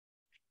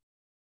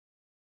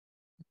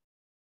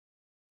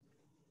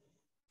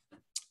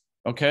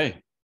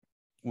Okay,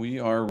 we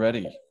are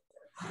ready.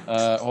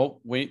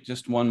 Oh, wait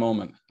just one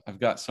moment. I've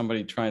got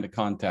somebody trying to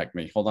contact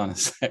me. Hold on a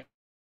sec.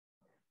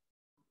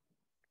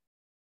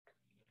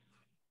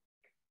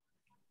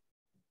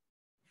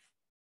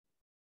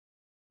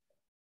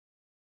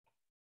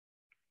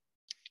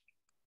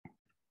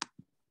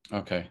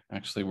 Okay,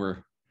 actually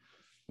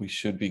we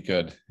should be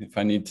good. If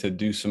I need to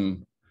do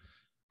some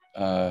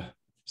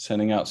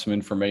sending out some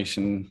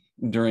information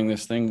during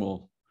this thing,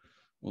 we'll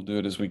do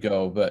it as we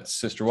go. But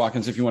Sister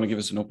Watkins, if you want to give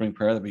us an opening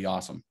prayer, that'd be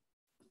awesome.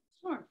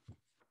 Sure.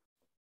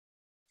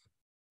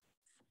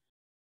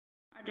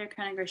 Our dear,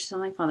 kind, and gracious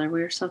Heavenly Father,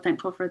 we are so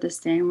thankful for this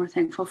day, and we're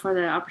thankful for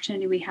the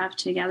opportunity we have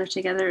to gather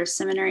together as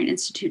seminary and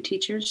institute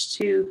teachers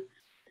to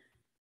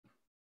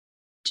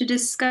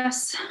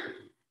discuss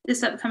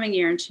this upcoming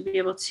year and to be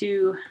able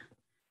to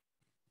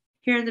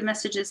hear the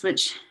messages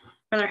which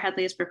Brother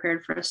Hadley has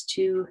prepared for us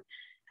to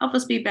help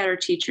us be better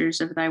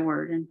teachers of thy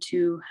word and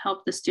to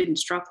help the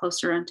students draw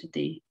closer unto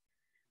thee.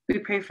 We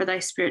pray for thy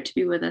spirit to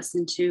be with us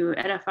and to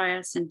edify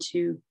us and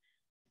to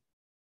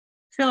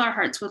fill our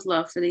hearts with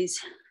love for these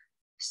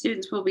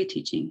students we'll be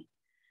teaching.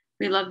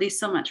 We love thee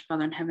so much,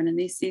 Father in heaven, and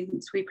these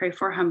things we pray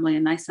for humbly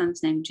in thy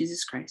Son's name,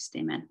 Jesus Christ.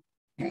 Amen.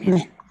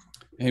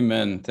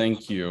 Amen.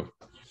 Thank you.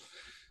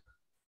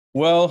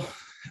 Well,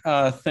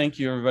 thank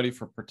you everybody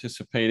for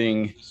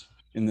participating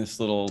in this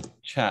little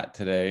chat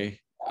today.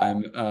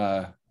 I'm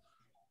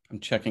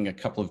checking a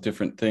couple of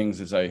different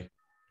things as I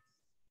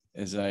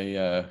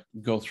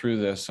go through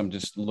this. I'm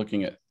just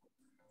looking at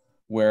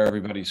where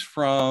everybody's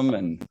from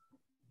and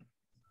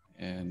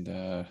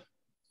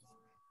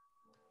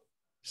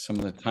some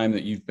of the time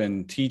that you've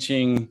been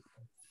teaching.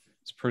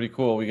 It's pretty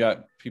cool. We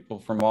got people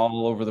from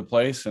all over the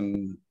place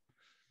and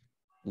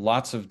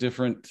lots of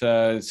different.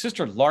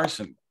 Sister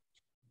Larson,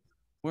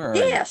 where are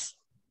you? Yes.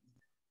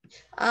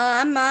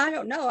 I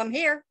don't know. I'm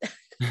here.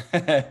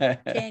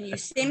 Can you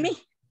see me?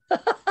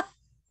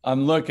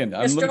 I'm looking.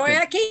 Destroy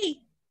our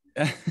key.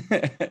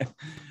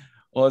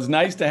 Well, it's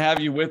nice to have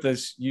you with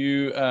us.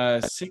 You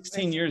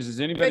 16 years. Has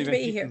anybody been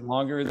teaching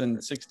longer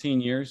than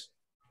 16 years?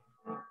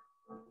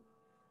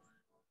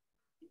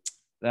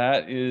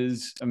 That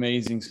is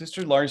amazing.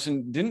 Sister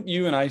Larson, didn't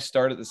you and I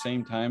start at the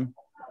same time?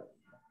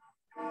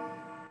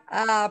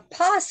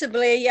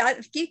 Possibly. Yeah,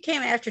 you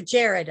came after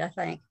Jared, I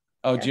think.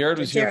 Oh, Jared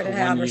was here for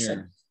 1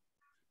 year.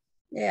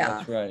 Yeah.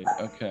 That's right.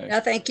 Okay. I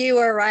think you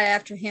were right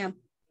after him.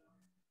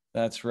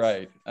 That's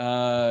right.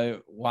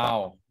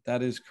 Wow.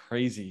 That is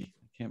crazy.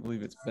 I can't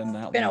believe it's been that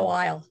long. It's been a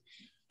while.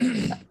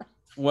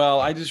 Well,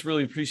 I just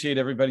really appreciate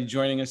everybody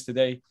joining us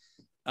today.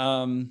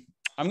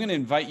 I'm going to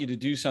invite you to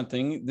do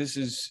something. This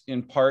is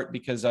in part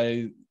because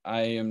I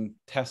am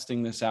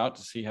testing this out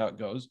to see how it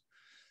goes.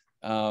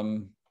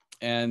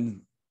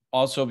 And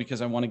also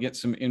because I want to get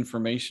some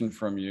information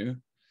from you.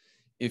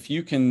 If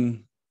you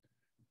can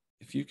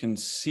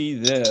see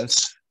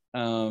this,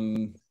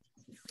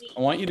 I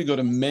want you to go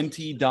to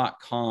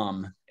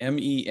menti.com,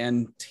 menti.com.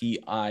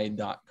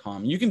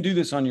 You can do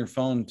this on your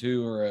phone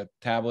too, or a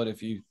tablet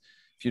if you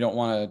don't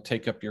want to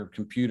take up your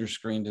computer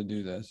screen to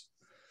do this.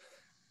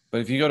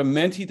 But if you go to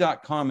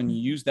menti.com and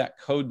you use that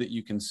code that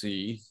you can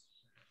see,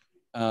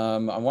 I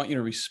want you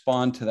to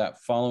respond to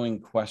that following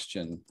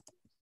question.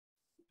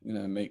 I'm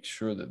going to make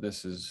sure that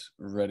this is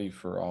ready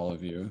for all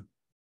of you.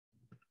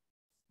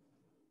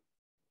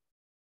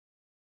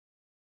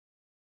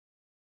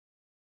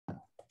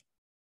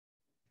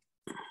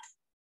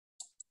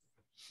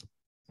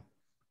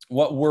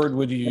 What word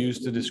would you use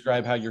to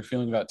describe how you're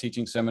feeling about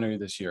teaching seminary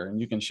this year?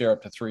 And you can share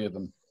up to 3 of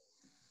them.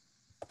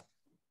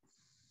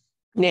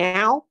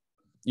 Now?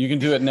 You can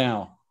do it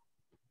now.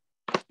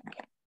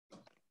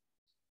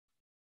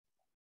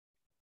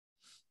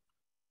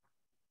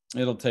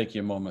 It'll take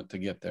you a moment to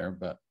get there,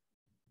 but.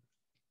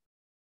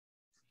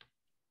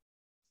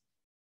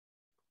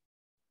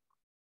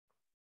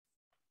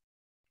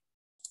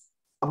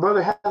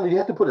 Brother Hadley, do you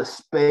have to put a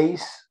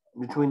space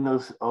between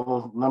all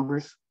those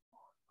numbers?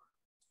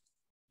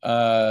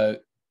 No,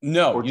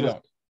 you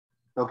don't.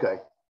 Okay.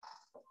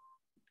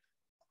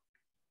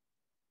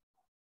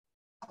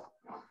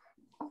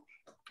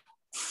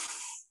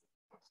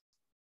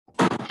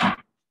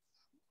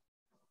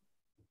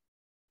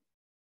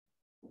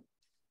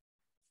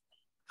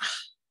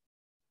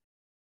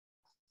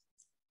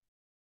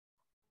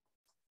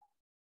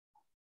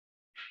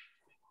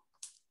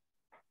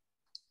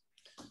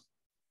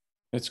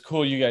 It's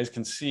cool. You guys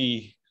can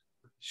see,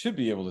 should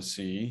be able to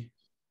see.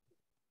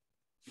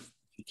 If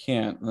you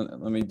can't,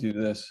 let me do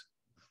this.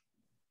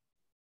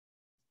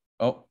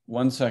 Oh,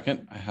 1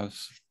 second.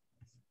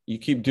 You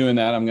keep doing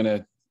that. I'm going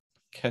to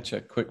catch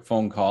a quick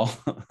phone call.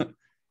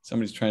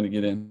 Somebody's trying to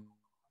get in.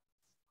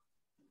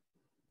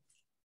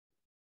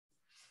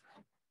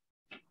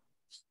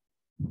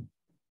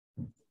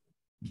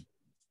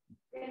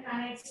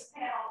 I need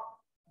some help.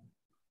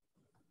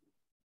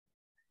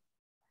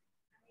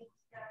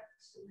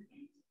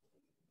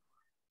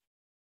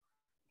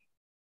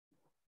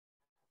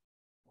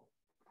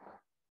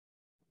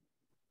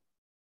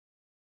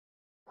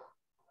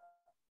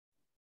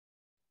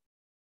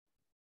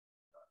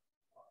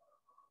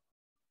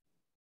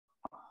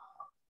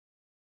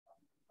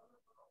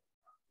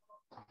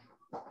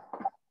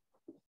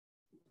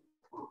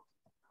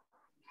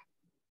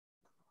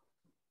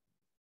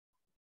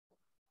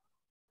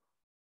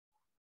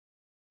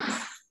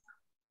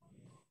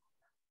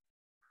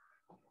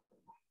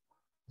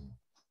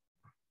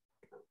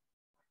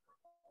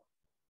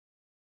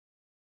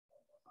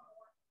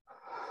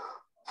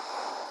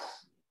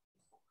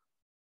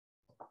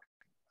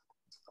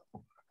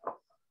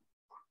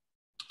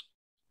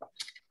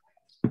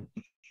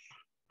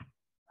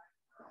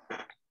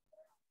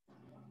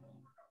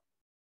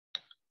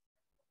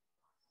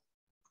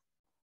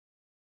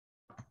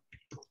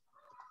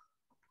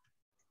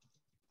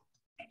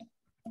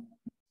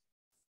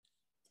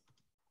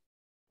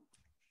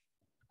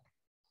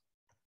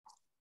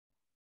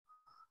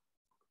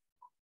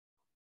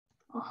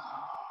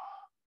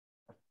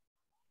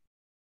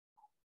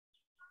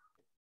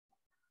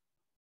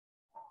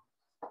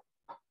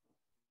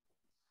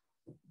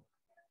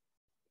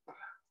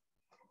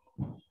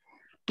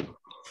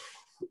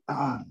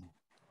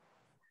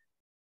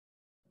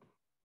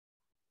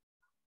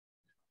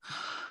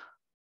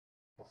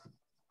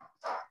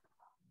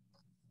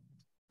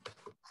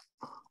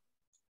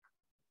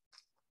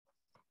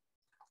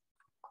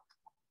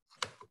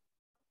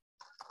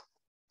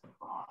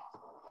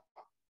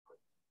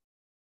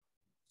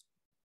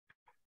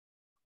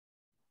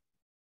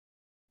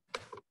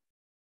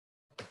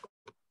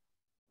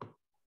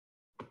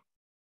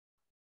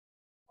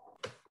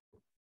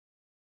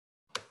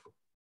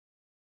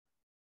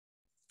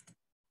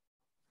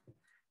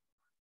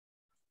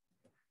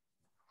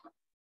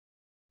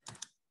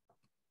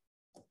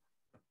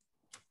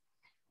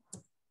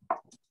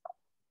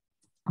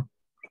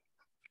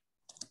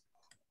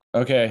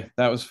 Okay,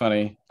 that was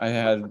funny. I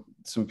had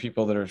some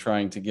people that are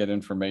trying to get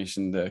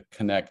information to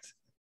connect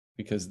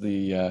because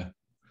the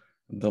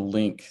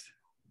link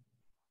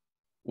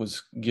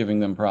was giving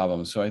them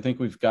problems. So I think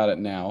we've got it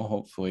now,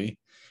 hopefully.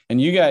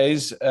 And you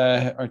guys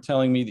are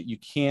telling me that you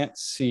can't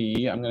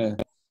see. I'm going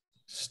to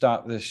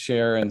stop this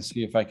share and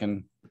see if I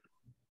can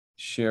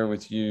share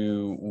with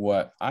you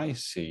what I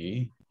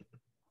see.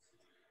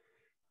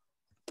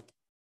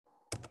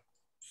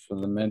 For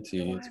the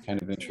Menti, it's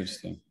kind of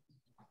interesting.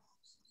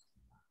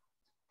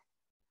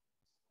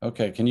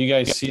 Okay, can you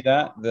guys see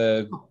that?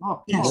 The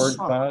Yes. word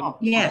cloud?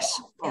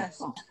 Yes. Yes.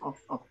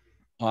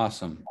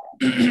 Awesome.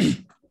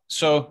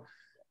 So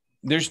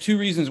there's two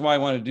reasons why I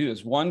want to do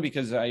this. One,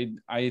 because I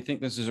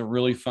think this is a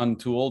really fun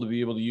tool to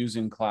be able to use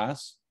in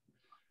class.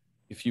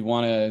 If you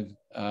want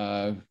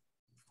to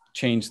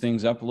change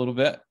things up a little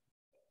bit,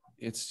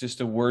 it's just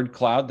a word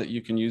cloud that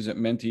you can use at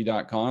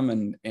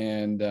menti.com.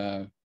 And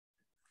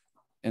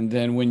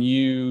then when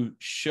you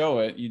show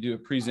it, you do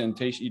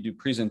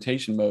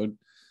presentation mode,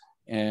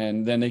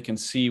 and then they can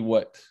see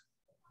what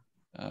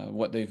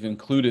they've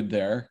included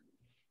there.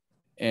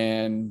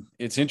 And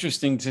it's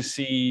interesting to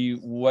see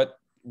what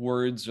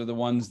words are the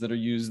ones that are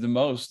used the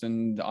most.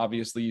 And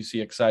obviously you see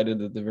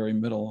excited at the very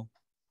middle.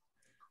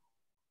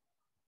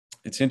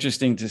 It's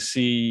interesting to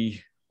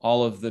see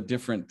all of the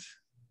different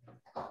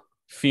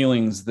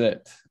feelings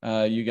that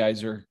you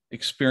guys are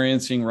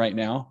experiencing right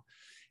now.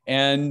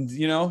 And,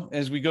 you know,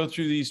 as we go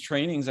through these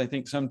trainings, I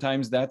think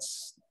sometimes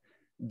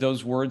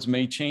those words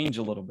may change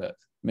a little bit.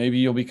 Maybe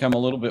you'll become a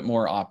little bit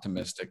more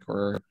optimistic,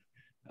 or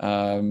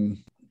a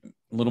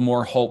little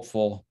more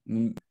hopeful,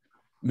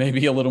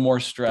 maybe a little more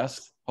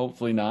stressed,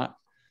 hopefully not.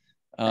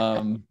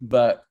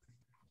 But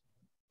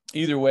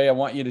either way, I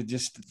want you to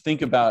just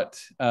think about,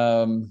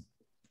 you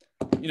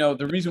know,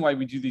 the reason why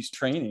we do these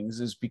trainings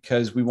is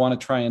because we want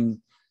to try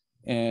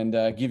and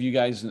give you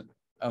guys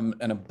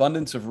an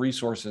abundance of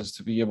resources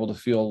to be able to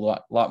feel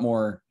a lot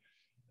more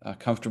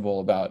comfortable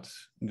about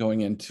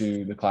going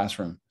into the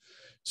classroom.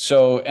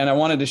 So, and I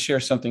wanted to share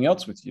something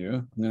else with you.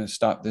 I'm going to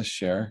stop this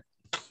share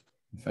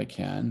if I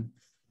can,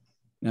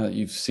 now that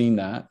you've seen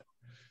that,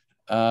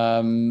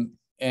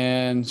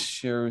 and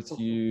share with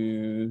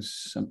you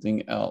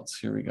something else.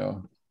 Here we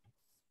go.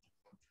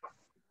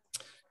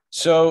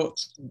 So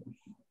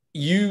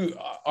you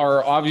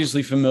are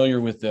obviously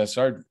familiar with this.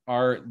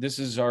 This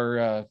is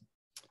our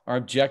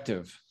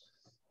objective.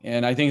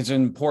 And I think it's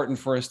important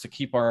for us to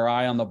keep our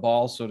eye on the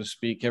ball, so to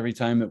speak, every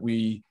time that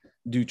we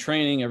do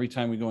training, every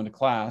time we go into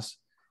class.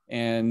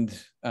 And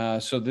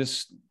so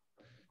this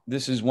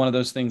is one of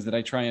those things that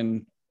I try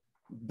and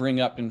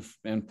bring up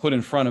and put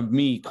in front of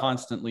me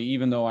constantly,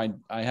 even though I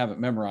have it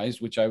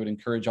memorized, which I would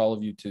encourage all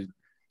of you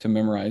to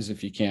memorize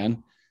if you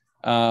can.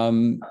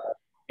 And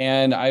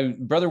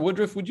Brother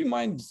Woodruff, would you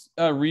mind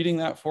reading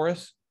that for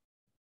us?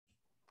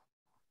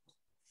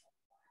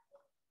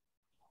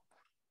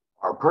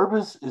 Our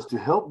purpose is to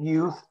help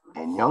youth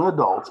and young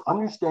adults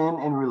understand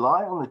and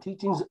rely on the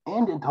teachings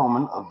and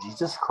atonement of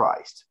Jesus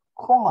Christ,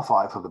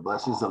 qualify for the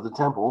blessings of the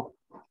temple,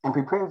 and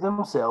prepare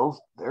themselves,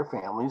 their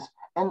families,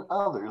 and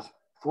others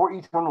for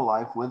eternal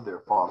life with their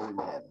Father in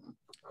heaven.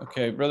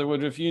 Okay, Brother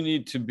Woodruff, you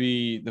need to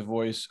be the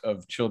voice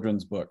of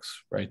children's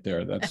books right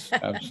there. That's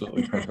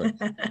absolutely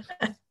perfect.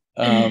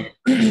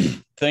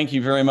 Thank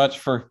you very much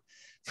for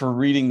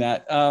reading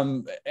that.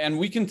 And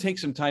we can take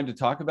some time to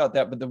talk about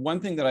that. But the one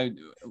thing that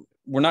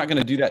we're not going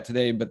to do that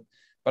today, but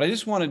I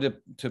just wanted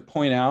to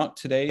point out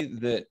today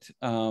that,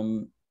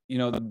 you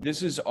know,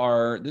 this is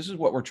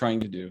what we're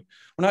trying to do.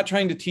 We're not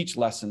trying to teach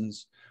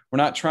lessons. We're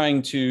not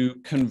trying to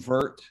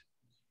convert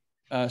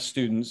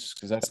students,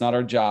 because that's not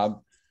our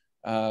job.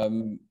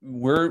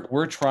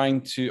 We're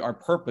trying to, our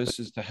purpose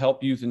is to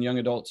help youth and young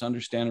adults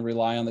understand and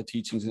rely on the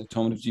teachings and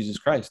atonement of Jesus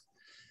Christ.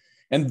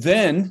 And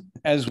then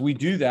as we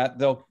do that,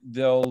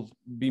 they'll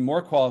be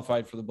more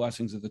qualified for the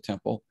blessings of the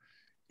temple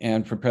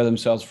and prepare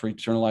themselves for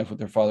eternal life with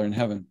their Father in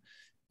heaven.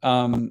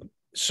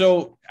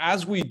 So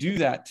as we do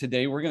that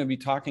today, we're going to be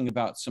talking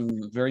about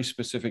some very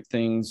specific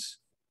things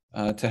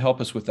to help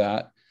us with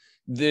that.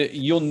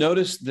 You'll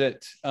notice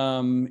that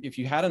if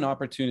you had an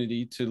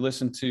opportunity to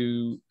listen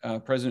to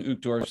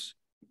President Uchtdorf's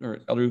or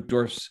Elder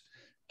Uchtdorf's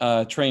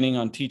training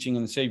on teaching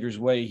in the Savior's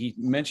way, he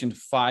mentioned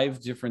 5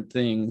 different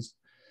things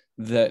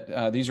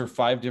that these are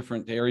 5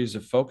 different areas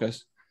of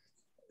focus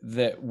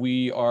that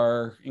we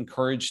are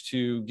encouraged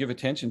to give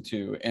attention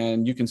to.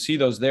 And you can see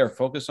those there.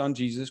 Focus on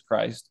Jesus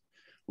Christ,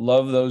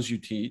 love those you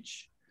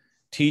teach,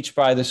 teach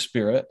by the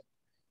Spirit,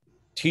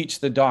 teach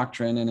the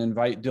doctrine, and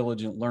invite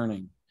diligent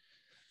learning.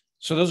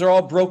 So those are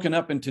all broken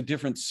up into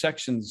different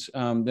sections,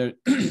 and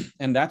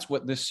that's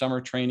what this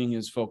summer training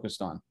is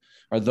focused on,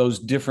 are those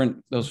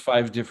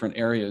 5 different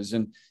areas.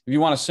 And if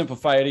you want to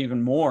simplify it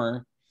even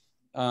more,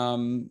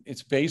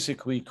 it's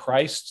basically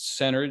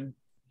Christ-centered,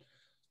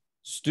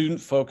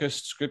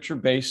 student-focused,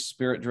 scripture-based,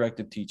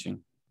 spirit-directed teaching.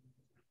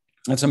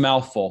 That's a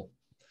mouthful,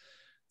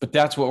 but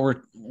that's what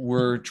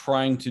we're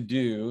trying to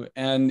do.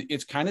 And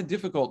it's kind of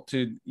difficult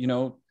to,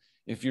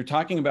 if you're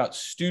talking about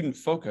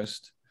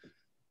student-focused,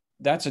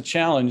 that's a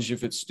challenge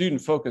if it's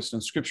student-focused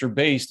and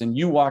scripture-based, and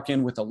you walk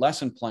in with a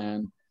lesson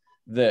plan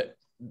that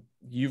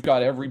you've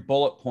got every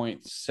bullet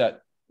point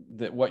set,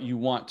 that what you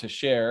want to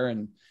share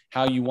and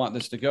how you want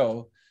this to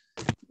go,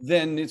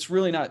 then it's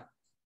really not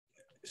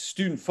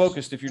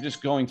student-focused if you're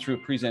just going through a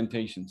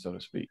presentation, so to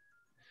speak.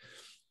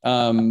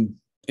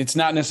 It's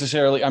not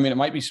necessarily, it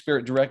might be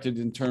spirit-directed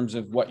in terms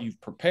of what you've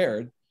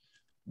prepared,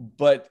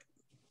 but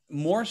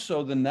more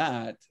so than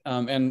that,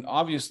 and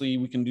obviously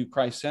we can do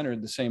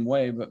Christ-centered the same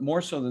way, but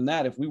more so than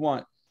that, if we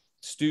want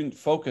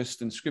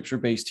student-focused and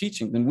scripture-based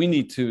teaching, then we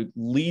need to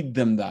lead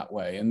them that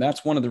way. And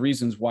that's one of the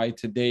reasons why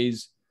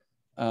today's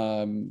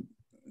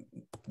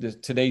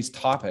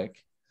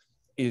topic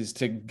is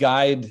to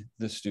guide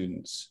the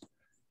students.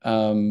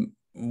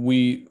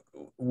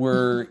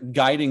 We're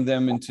guiding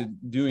them into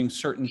doing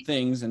certain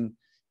things,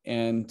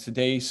 and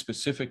today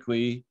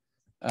specifically,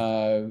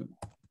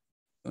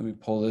 let me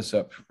pull this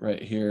up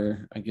right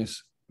here. I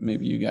guess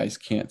maybe you guys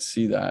can't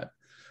see that,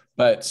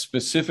 but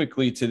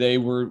specifically today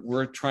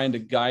we're trying to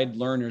guide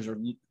learners, or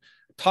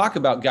talk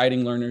about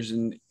guiding learners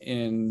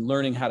in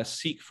learning how to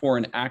seek for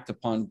and act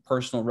upon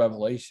personal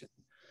revelation.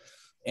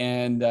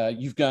 And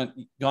you've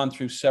gone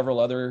through several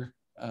other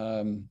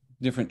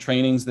different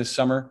trainings this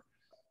summer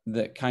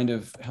that kind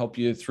of help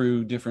you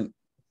through different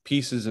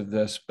pieces of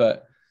this,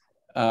 but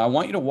I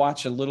want you to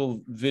watch a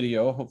little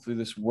video, hopefully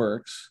this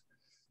works,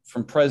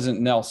 from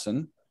President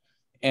Nelson,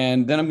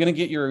 and then I'm going to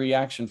get your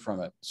reaction from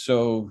it.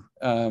 So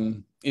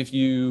if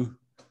you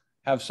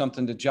have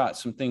something to jot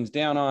some things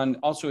down on,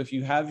 also if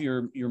you have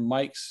your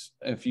mics,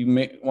 if you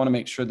want to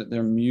make sure that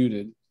they're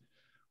muted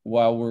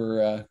while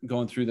we're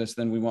going through this,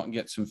 then we won't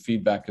get some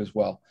feedback as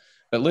well.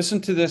 But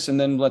listen to this, and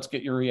then let's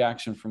get your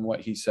reaction from what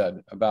he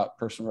said about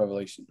personal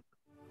revelation.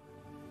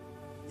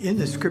 In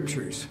the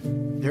scriptures,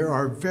 there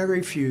are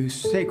very few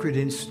sacred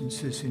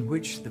instances in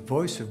which the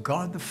voice of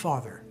God the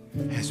Father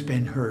has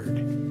been heard.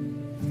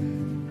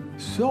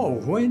 So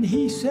when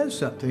he says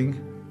something,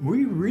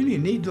 we really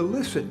need to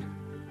listen.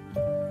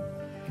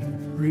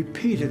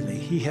 Repeatedly,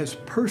 he has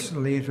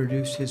personally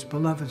introduced his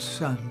beloved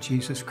Son,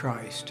 Jesus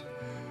Christ,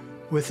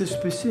 with a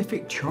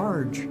specific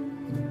charge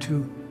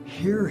to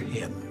hear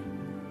him.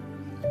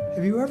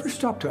 Have you ever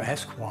stopped to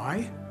ask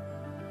why?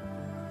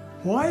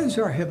 Why is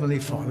our Heavenly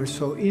Father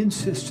so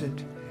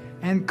insistent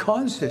and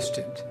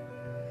consistent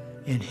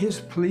in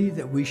his plea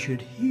that we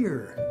should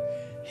hear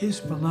his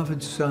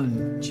beloved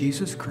Son,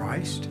 Jesus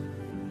Christ?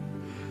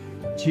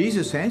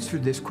 Jesus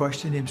answered this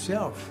question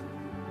himself.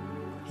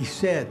 He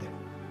said,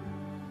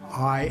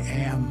 I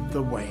am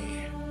the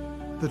way,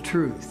 the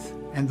truth,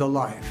 and the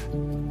life.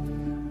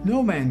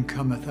 No man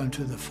cometh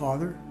unto the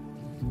Father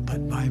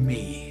but by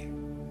me.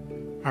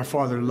 Our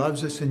Father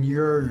loves us and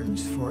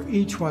yearns for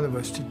each one of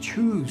us to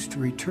choose to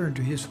return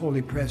to his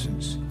holy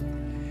presence.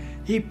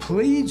 He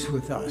pleads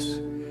with us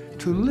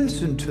to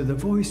listen to the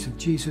voice of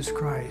Jesus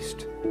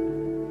Christ,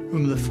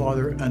 whom the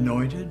Father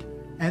anointed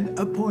and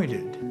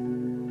appointed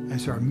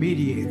as our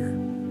mediator,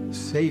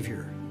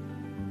 Savior,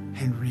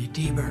 and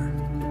Redeemer.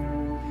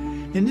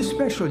 In this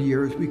special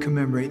year, as we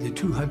commemorate the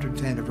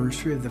 200th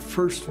anniversary of the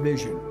first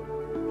vision,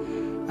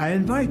 I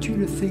invite you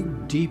to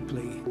think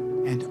deeply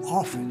and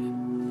often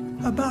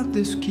about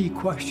this key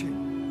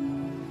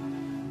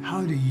question.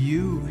 How do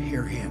you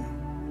hear him?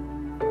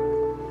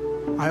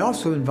 I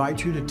also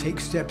invite you to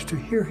take steps to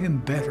hear him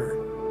better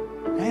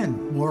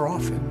and more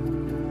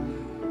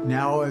often.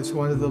 Now, as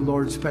one of the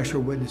Lord's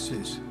special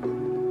witnesses,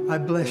 I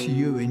bless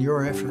you in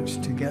your efforts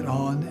to get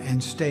on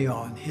and stay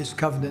on his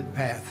covenant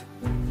path,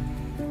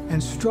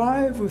 and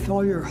strive with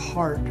all your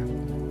heart,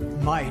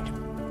 might,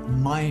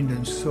 mind,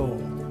 and soul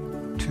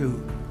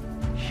to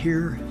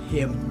hear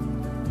him.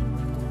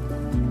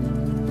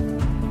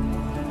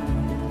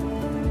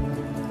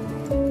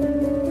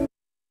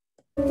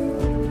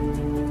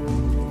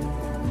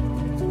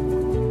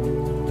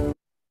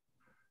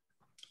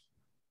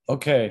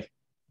 Okay.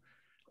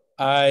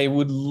 I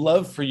would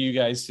love for you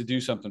guys to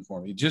do something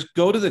for me. Just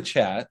go to the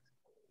chat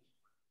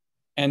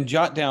and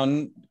jot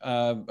down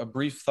a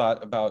brief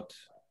thought about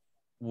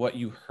what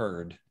you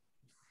heard.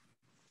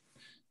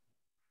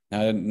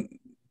 Now,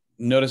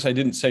 notice I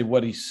didn't say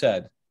what he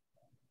said. I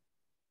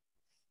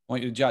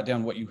want you to jot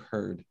down what you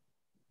heard.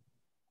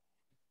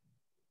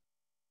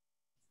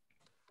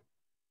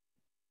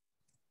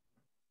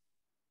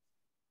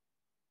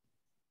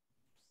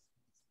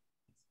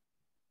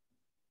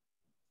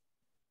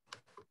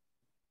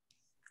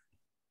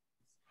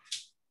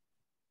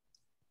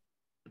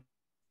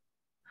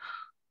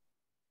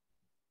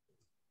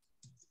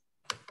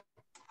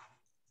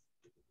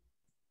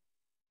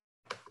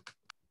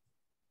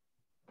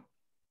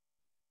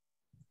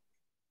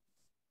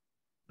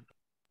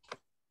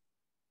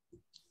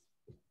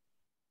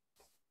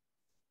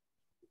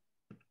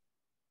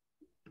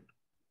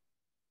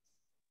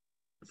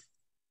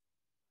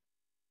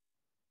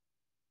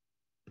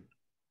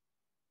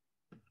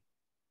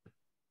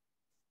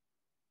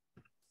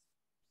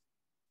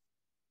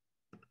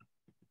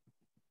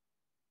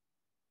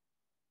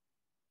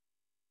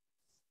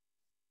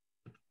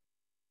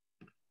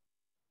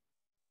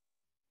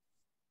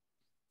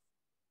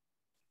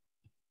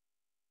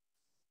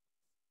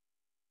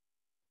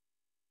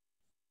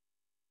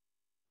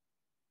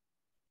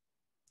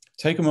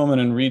 Take a moment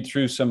and read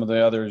through some of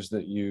the others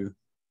that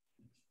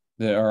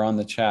are on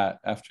the chat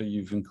after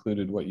you've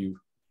included what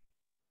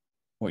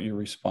your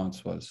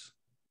response was.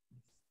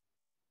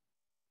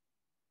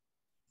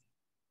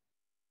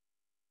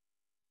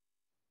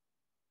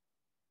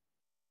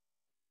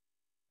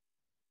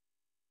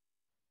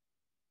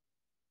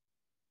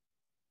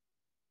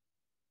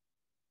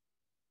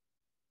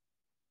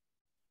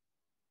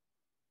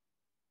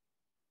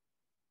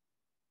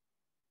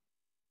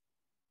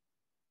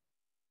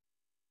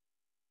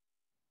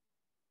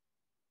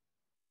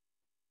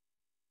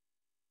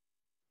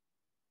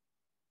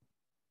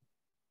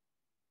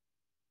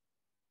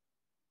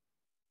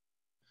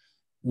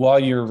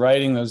 While you're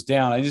writing those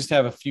down, I just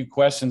have a few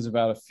questions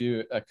about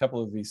a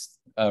couple of these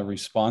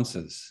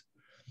responses.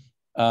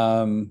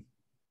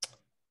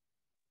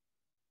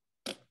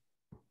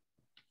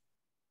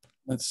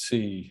 Let's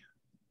see.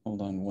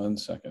 Hold on one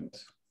second.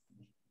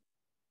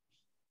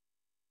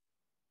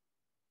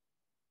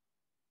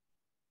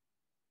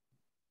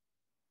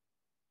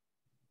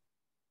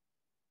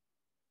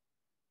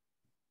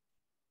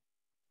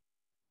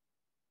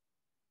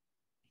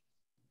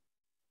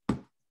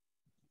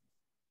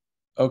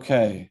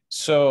 Okay,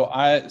 so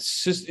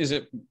is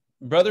it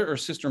brother or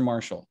sister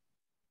Marshall?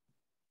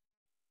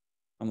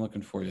 I'm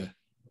looking for you.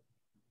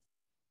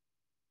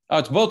 Oh,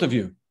 it's both of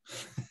you.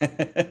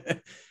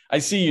 I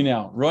see you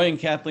now. Roy and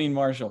Kathleen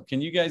Marshall. Can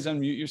you guys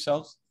unmute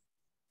yourselves?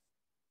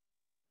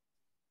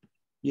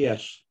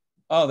 Yes.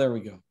 Oh, there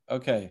we go.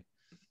 Okay.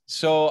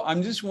 So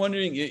I'm just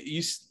wondering,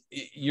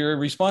 your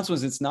response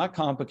was it's not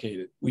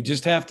complicated. We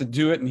just have to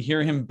do it and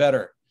hear him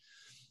better.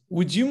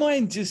 Would you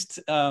mind just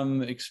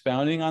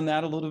expounding on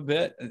that a little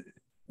bit?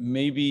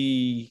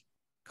 Maybe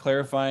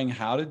clarifying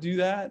how to do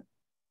that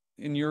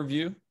in your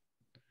view?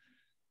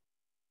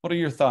 What are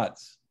your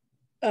thoughts?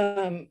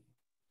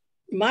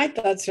 My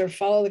thoughts are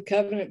follow the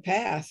covenant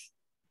path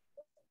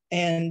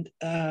and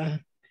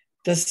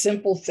the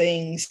simple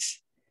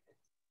things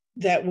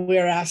that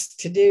we're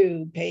asked to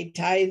do, pay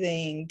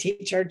tithing,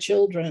 teach our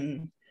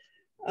children.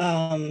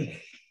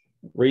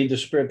 Read the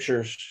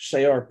scriptures,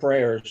 say our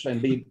prayers,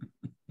 and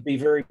be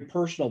very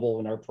personable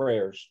in our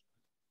prayers.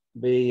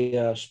 Be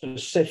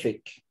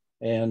specific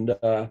and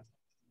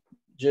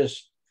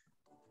just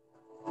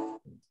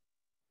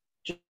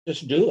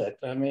do it.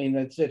 I mean,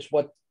 it's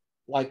what,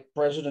 like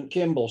President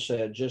Kimball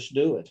said, just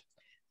do it.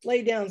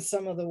 Lay down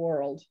some of the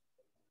world.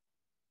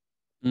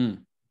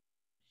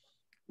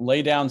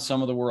 Lay down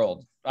some of the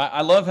world.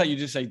 I love how you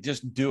just say,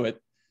 just do it.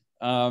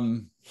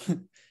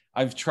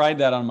 I've tried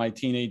that on my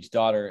teenage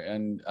daughter,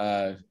 and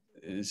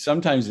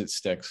sometimes it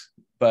sticks,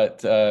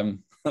 but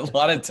a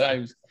lot of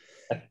times,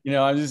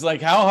 I'm just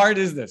like, how hard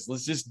is this?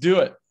 Let's just do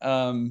it.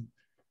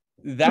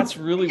 That's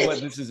really what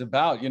this is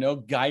about,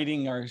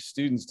 guiding our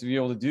students to be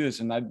able to do this.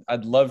 And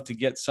I'd love to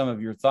get some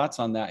of your thoughts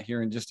on that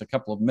here in just a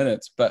couple of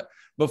minutes. But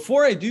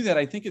before I do that,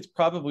 I think it's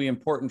probably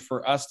important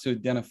for us to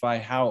identify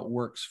how it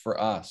works for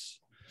us.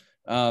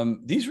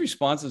 These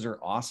responses are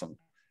awesome.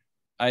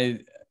 I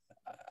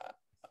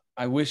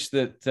wish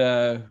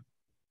that,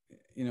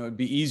 it'd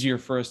be easier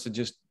for us to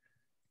just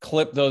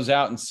clip those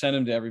out and send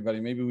them to everybody.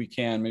 Maybe we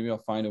can, maybe I'll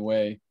find a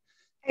way.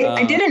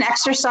 I did an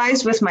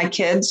exercise with my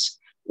kids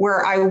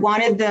where I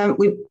wanted them,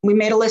 we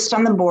made a list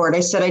on the board. I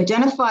said,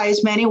 identify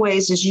as many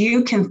ways as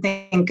you can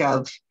think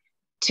of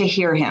to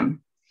hear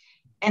him.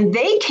 And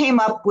they came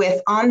up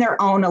with on their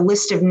own a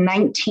list of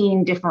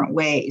 19 different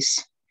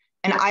ways.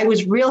 And I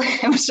was really,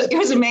 it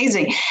was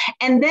amazing.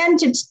 And then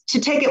to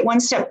take it one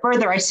step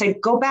further, I said,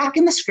 go back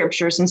in the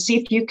scriptures and see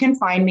if you can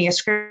find me a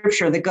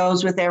scripture that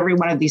goes with every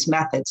one of these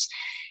methods.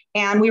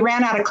 And we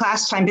ran out of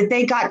class time, but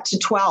they got to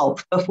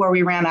 12 before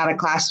we ran out of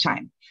class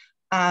time.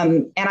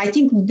 And I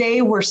think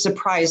they were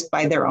surprised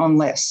by their own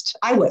list.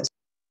 I was.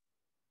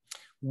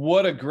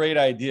 What a great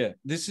idea.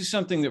 This is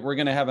something that we're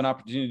going to have an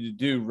opportunity to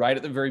do right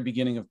at the very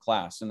beginning of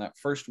class. In that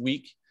first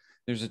week,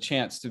 there's a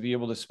chance to be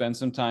able to spend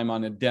some time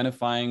on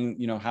identifying,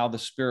 you know, how the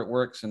Spirit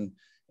works and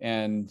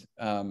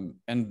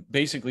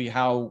basically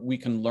how we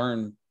can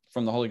learn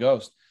from the Holy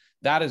Ghost.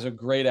 That is a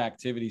great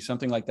activity.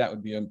 Something like that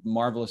would be a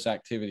marvelous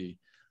activity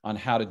on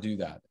how to do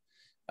that.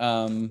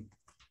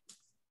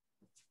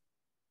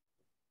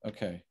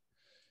 Okay.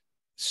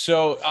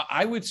 So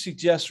I would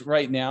suggest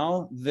right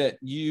now that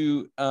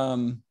you,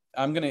 I'm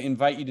going to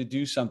invite you to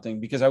do something,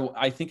 because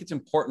I think it's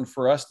important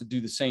for us to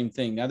do the same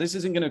thing. Now, this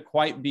isn't going to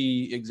quite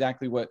be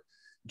exactly what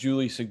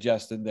Julie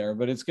suggested there,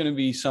 but it's going to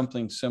be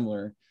something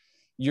similar.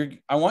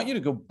 I want you to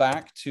go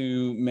back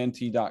to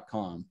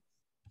menti.com.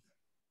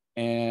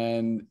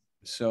 And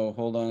so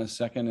hold on a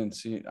second and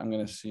see, I'm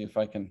going to see if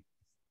I can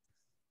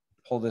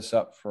pull this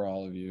up for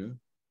all of you.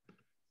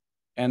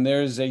 And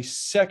there's a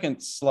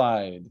second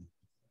slide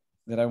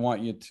that I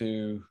want you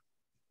to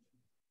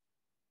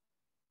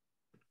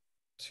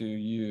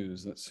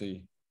use. Let's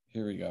see.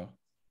 Here we go.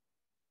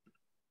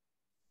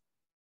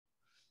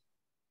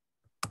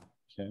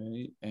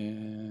 Okay,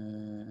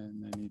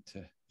 and I need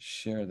to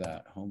share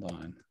that. Hold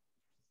on.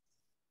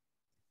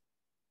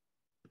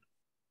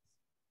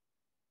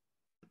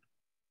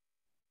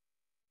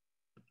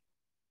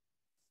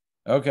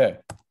 Okay.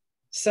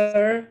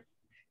 Sir,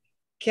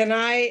 can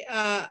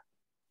I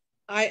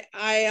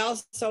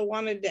also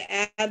wanted to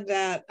add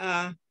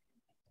that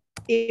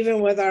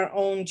even with our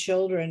own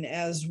children,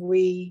 as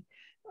we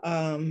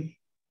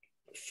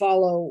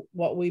follow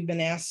what we've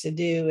been asked to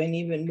do, and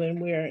even when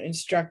we're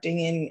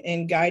instructing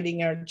and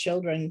guiding our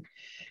children,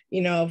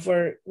 you know, if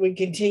we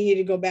continue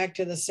to go back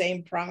to the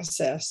same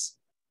process,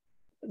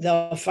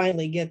 they'll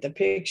finally get the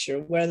picture,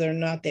 whether or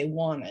not they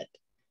want it.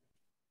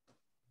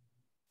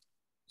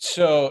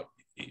 So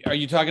are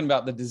you talking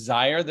about the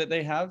desire that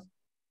they have?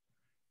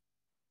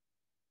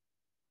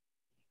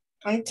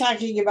 I'm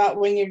talking about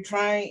when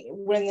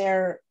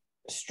they're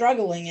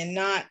struggling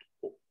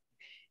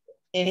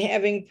and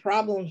having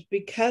problems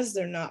because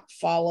they're not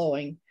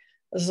following.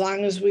 As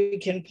long as we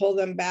can pull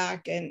them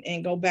back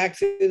and go back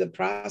through the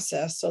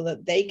process so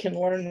that they can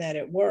learn that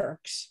it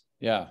works.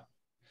 Yeah.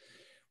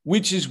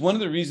 Which is one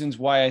of the reasons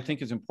why I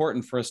think it's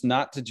important for us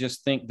not to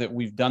just think that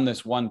we've done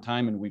this one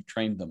time and we've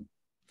trained them.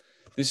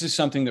 This is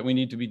something that we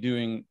need to be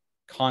doing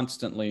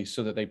constantly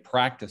so that they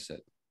practice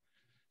it,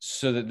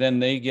 so that then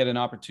they get an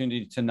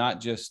opportunity to not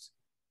just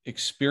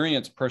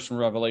experience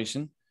personal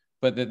revelation,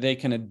 but that they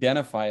can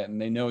identify it and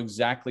they know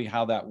exactly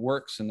how that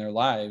works in their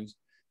lives.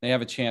 They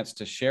have a chance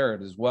to share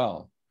it as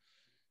well.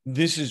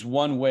 This is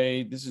one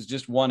way, this is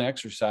just one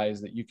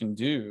exercise that you can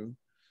do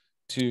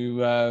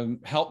to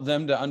help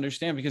them to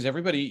understand, because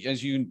everybody,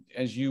 as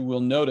you will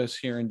notice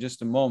here in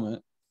just a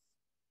moment,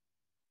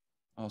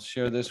 I'll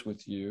share this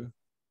with you.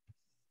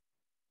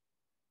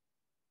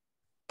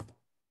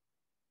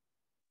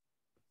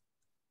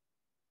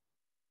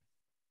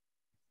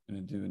 I'm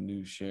going to do a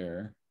new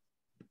share.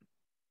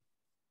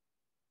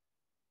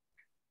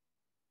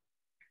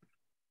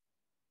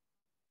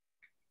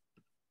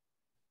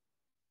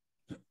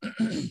 Are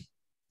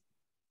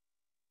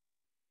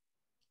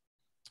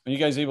you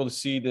guys able to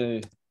see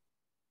let's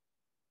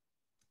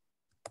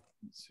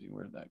see,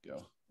 where did that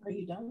go? Are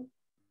you done?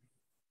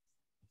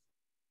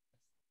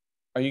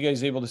 Are you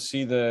guys able to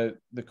see the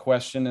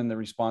question and the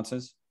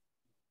responses?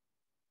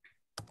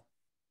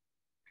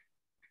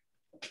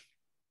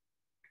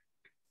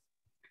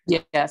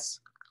 Yes.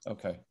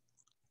 Okay.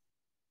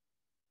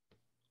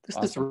 This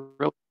is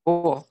really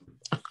cool.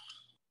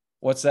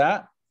 What's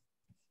that?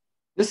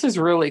 This is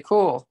really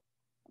cool.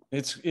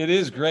 It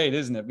is great,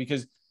 isn't it?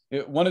 Because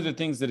one of the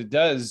things that it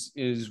does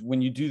is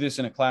when you do this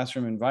in a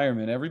classroom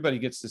environment, everybody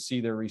gets to see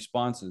their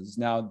responses.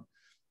 Now,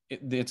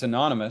 it's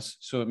anonymous,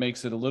 so it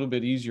makes it a little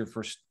bit easier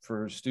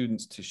for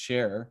students to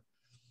share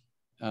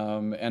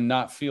and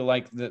not feel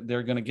like that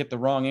they're going to get the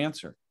wrong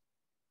answer.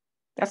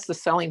 That's the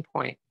selling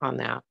point on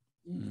that.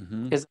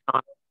 Mm-hmm. Is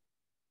not,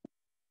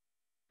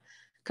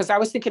 because I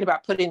was thinking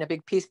about putting a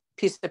big piece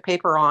of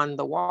paper on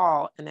the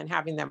wall and then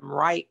having them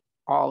write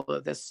all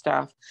of this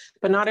stuff,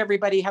 but not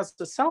everybody has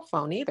the cell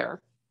phone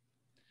either.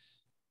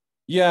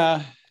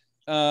 Yeah,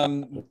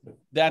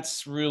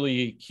 that's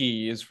really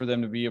key, is for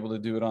them to be able to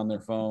do it on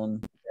their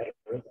phone.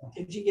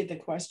 Did you get the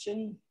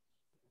question?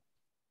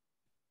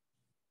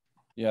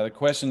 Yeah, the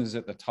question is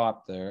at the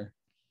top there.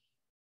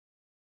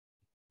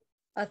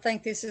 I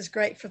think this is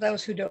great for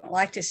those who don't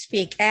like to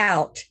speak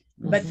out,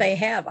 but they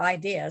have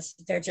ideas.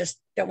 They're just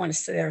don't want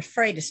to, they're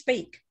afraid to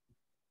speak.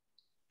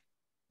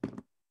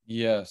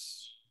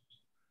 Yes.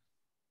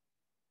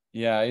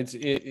 Yeah,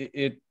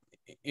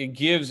 it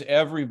gives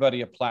everybody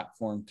a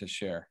platform to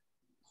share.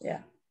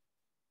 Yeah.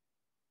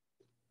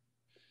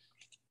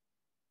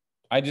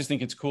 I just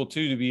think it's cool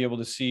too to be able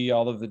to see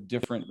all of the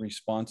different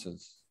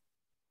responses.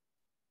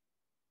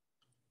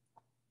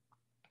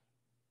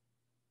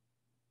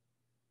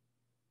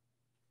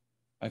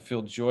 I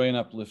feel joy and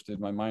uplifted.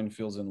 My mind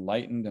feels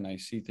enlightened and I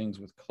see things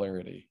with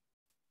clarity.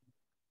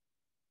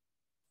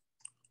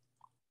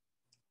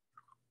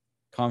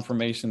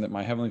 confirmation that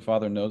my Heavenly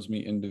Father knows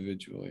me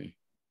individually.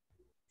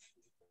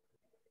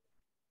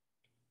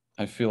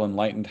 I feel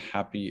enlightened,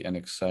 happy, and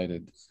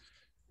excited.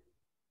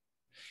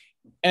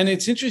 And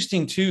it's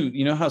interesting too,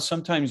 you know how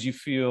sometimes you'll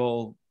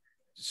feel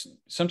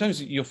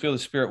the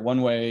Spirit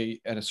one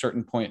way at a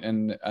certain point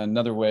and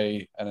another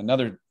way at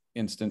another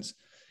instance.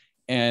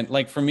 And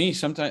like for me,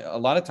 sometimes, a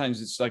lot of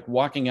times it's like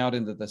walking out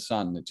into the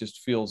sun. It just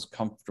feels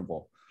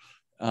comfortable.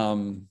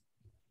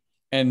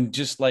 And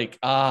just like,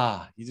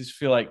 you just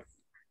feel like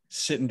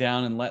sitting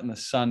down and letting the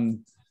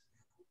sun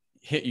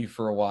hit you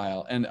for a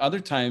while. And other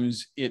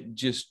times it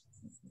just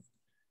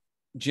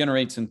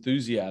generates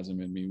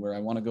enthusiasm in me where I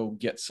want to go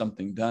get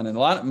something done. And a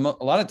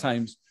lot of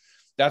times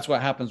that's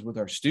what happens with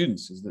our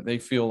students, is that they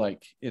feel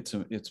like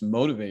it's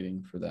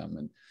motivating for them,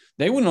 and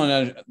they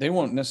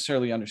won't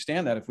necessarily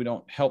understand that if we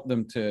don't help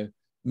them to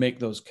make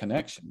those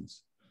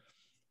connections.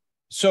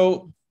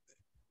 So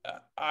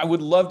I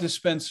would love to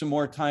spend some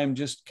more time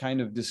just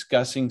kind of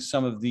discussing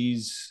some of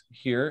these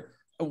here.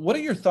 What are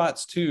your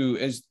thoughts too,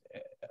 as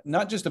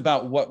not just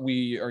about what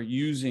we are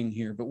using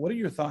here, but what are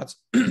your thoughts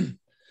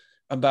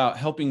about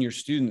helping your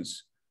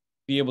students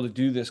be able to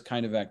do this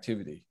kind of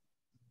activity?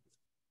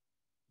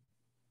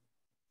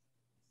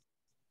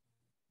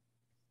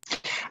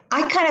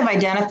 I kind of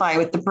identify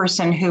with the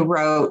person who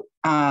wrote,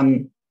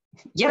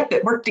 yep,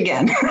 it worked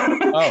again.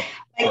 Oh,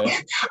 okay.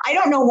 I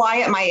don't know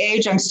why at my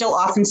age, I'm still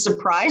often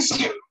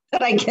surprised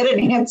that I get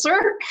an answer,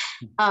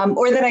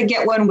 or that I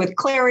get one with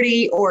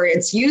clarity, or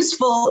it's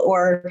useful,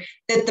 or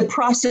that the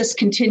process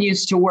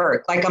continues to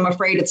work. Like, I'm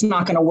afraid it's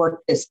not going to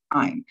work this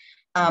time.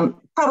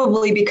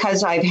 Probably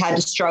because I've had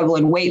to struggle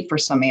and wait for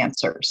some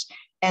answers.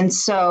 And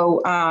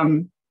so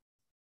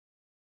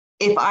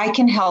if I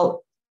can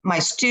help my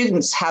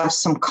students have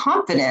some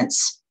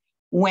confidence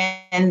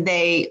when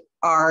they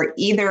are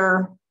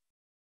either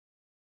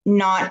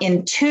not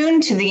in tune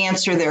to the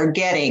answer they're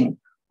getting,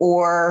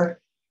 or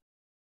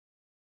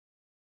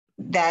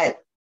that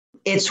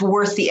it's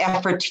worth the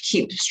effort to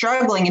keep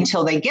struggling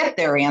until they get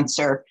their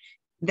answer,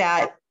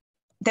 that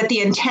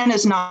the intent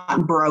is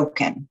not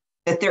broken,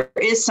 that there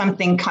is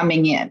something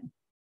coming in.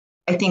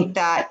 I think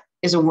that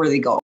is a worthy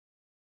goal.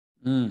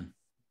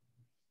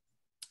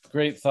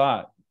 Great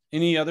thought.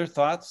 Any other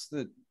thoughts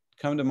that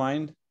come to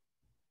mind?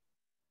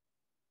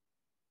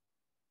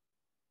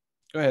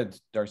 Go ahead,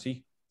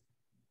 Darcy.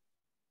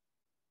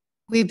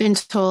 We've been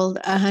told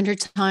 100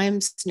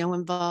 times, no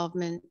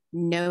involvement,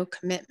 no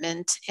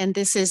commitment, and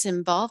this is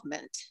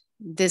involvement.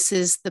 This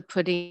is the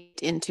putting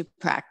it into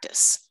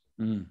practice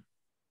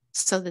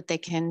so that they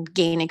can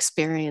gain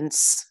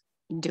experience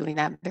doing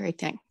that very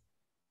thing.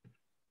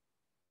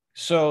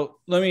 So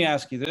let me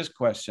ask you this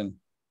question,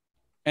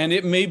 and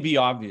it may be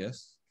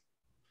obvious,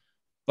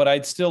 but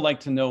I'd still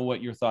like to know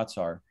what your thoughts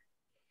are.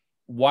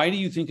 Why do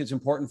you think it's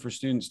important for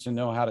students to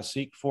know how to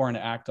seek for and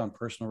act on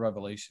personal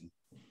revelation?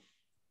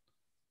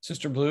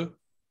 Sister Blue?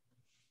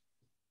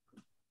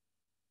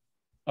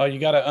 Oh, you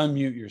got to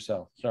unmute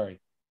yourself.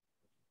 Sorry.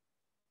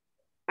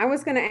 I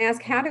was going to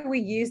ask, how do we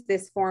use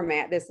this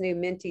format, this new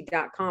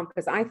menti.com?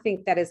 Because I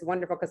think that is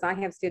wonderful, because I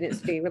have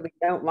students who really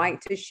don't like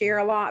to share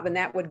a lot, and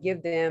that would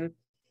give them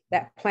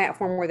that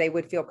platform where they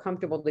would feel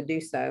comfortable to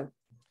do so.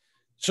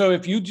 So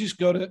if you just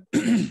go to,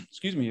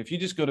 excuse me, if you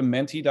just go to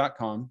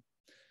menti.com,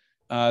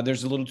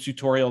 there's a little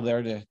tutorial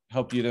there to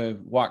help you to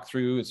walk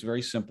through. It's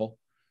very simple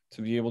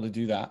to be able to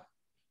do that.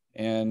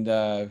 And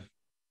I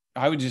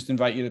would just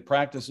invite you to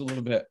practice a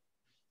little bit,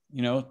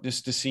 you know,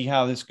 just to see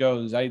how this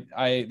goes.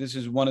 This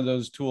is one of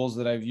those tools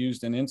that I've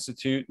used in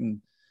Institute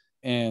and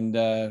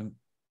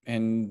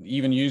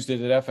even used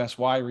it at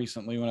FSY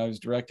recently when I was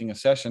directing a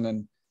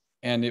session,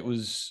 and it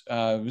was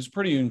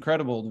pretty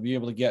incredible to be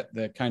able to get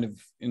the kind of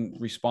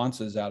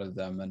responses out of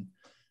them.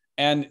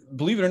 And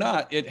believe it or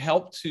not, it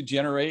helped to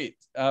generate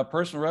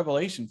personal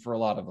revelation for a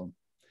lot of them,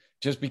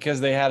 just because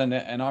they had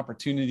an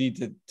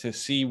opportunity to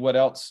see what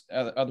else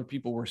other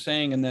people were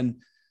saying, and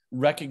then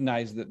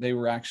recognize that they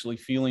were actually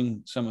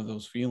feeling some of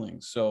those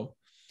feelings. So,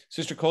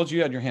 Sister Coles,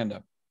 you had your hand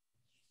up.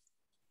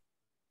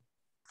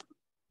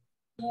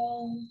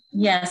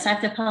 Yes, I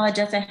have to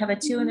apologize. I have a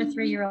 2- and a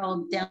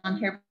 3-year-old down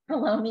here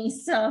below me,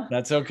 so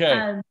that's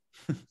okay.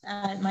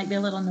 It might be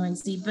a little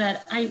noisy,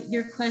 but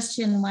your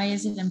question, why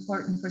is it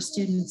important for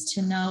students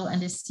to know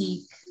and to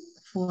seek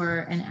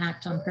for and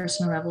act on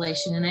personal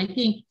revelation? And I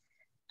think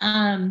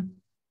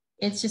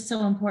it's just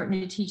so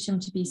important to teach them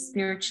to be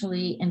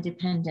spiritually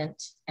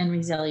independent and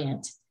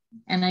resilient.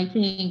 And I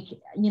think,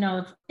 you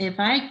know, if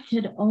I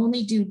could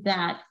only do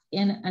that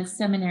in a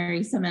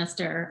seminary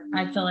semester,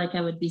 I feel like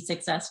I would be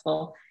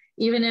successful.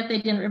 Even if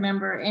they didn't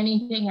remember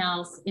anything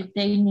else, if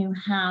they knew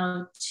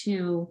how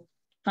to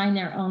find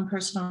their own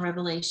personal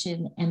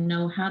revelation and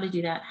know how to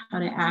do that, how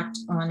to act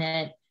on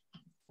it,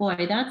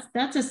 boy,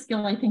 that's a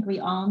skill I think we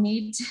all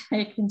need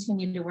to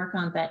continue to work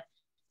on. But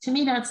to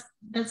me, that's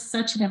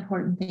such an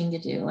important thing to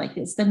do. Like,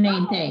 it's the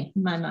main thing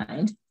in my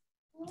mind.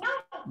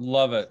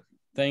 Love it.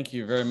 Thank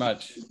you very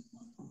much.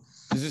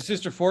 Is it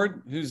Sister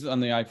Ford? Who's on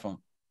the iPhone?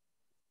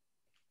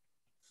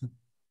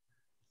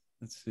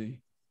 Let's see.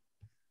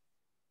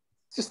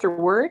 Sister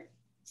Word?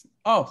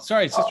 Oh,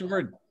 sorry, Sister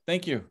Word.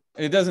 Thank you.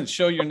 It doesn't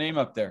show your name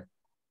up there.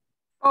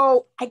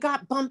 Oh, I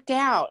got bumped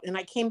out and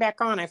I came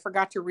back on. I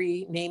forgot to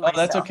rename myself. Oh,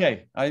 that's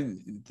okay.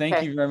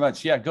 Thank you very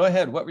much. Yeah, go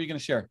ahead. What were you going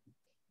to share?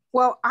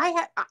 Well,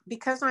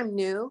 because I'm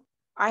new,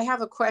 I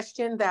have a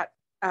question that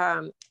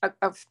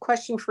a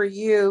question for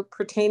you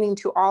pertaining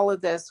to all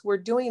of this. We're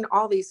doing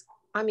all these,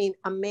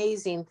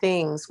 amazing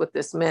things with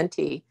this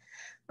Menti,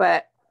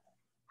 but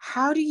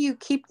how do you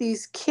keep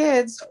these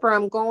kids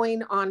from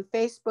going on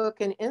Facebook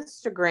and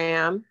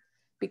Instagram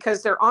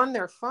because they're on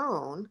their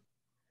phone?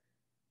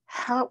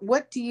 How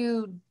do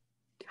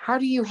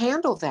you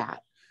handle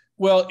that?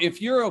 Well,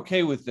 if you're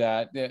okay with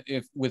that,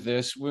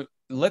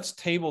 let's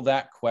table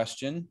that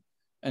question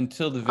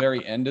until the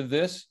very end of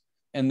this,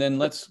 and then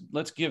let's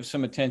give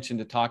some attention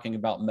to talking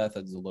about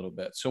methods a little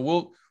bit.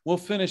 So we'll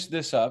finish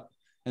this up,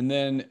 and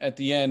then at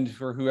the end,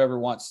 for whoever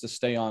wants to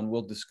stay on,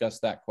 we'll discuss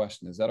that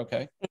question. Is that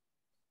okay?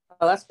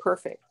 Oh, that's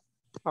perfect.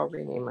 I'll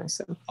rename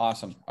myself.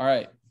 Awesome. All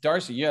right,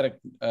 Darcy, you had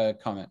a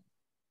comment.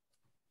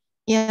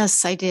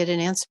 Yes, I did. An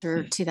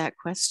answer to that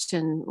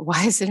question.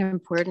 Why is it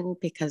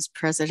important? Because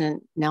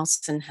President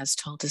Nelson has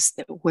told us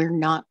that we're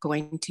not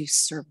going to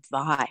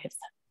survive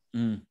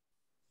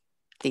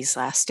these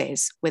last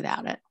days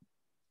without it.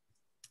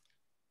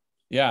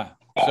 Yeah.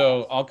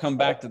 So I'll come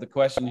back to the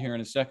question here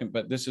in a second,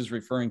 but this is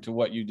referring to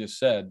what you just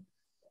said.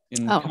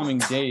 In the coming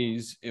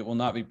days, it will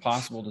not be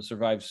possible to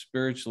survive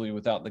spiritually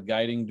without the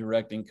guiding,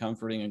 directing,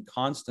 comforting, and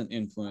constant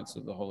influence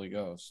of the Holy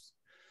Ghost.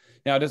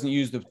 Now, it doesn't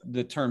use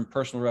the term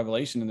personal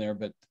revelation in there,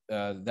 but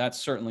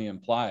that's certainly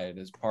implied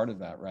as part of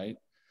that, right?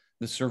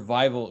 The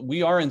survival,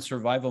 we are in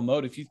survival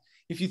mode.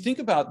 If you think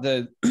about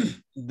the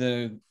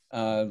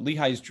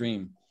Lehi's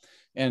dream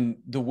and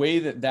the way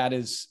that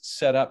is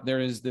set up,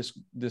 there is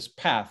this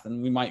path,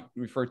 and we might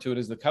refer to it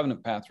as the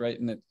covenant path, right?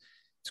 And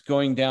it's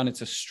going down,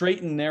 it's a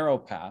straight and narrow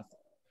path.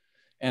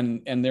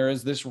 And there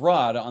is this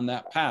rod on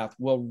that path.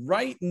 Well,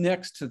 right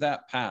next to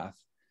that path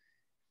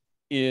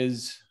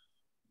is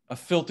a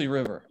filthy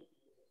river.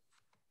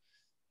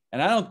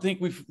 And I don't think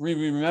we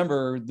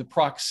remember the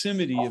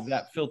proximity of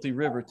that filthy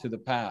river to the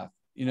path,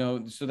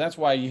 so that's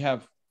why you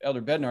have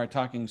Elder Bednar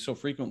talking so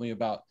frequently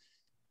about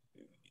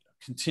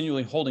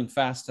continually holding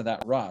fast to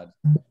that rod,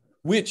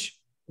 which,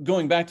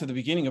 going back to the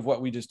beginning of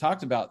what we just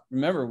talked about,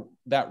 remember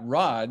that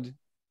rod,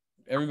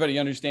 everybody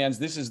understands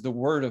this is the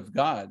word of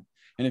God.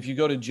 And if you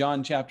go to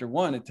John chapter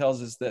 1, it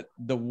tells us that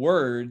the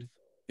word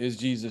is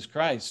Jesus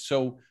Christ.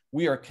 So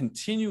we are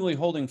continually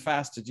holding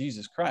fast to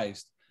Jesus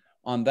Christ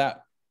on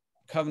that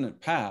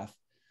covenant path.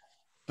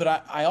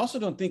 But I also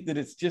don't think that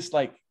it's just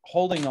like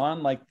holding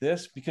on like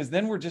this, because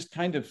then we're just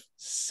kind of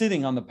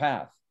sitting on the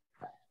path.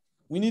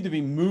 We need to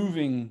be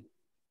moving,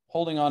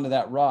 holding on to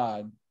that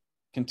rod,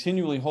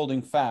 continually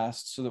holding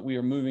fast so that we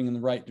are moving in the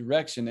right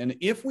direction. And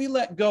if we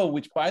let go,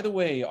 which, by the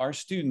way, our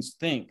students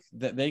think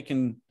that they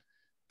can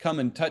come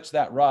and touch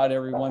that rod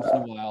every once in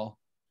a while,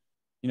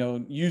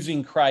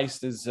 using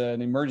Christ as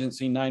an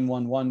emergency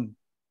 911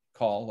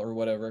 call or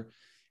whatever,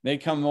 they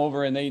come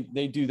over and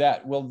they do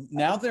that. Well,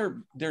 now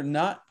they're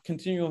not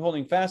continually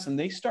holding fast, and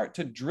they start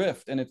to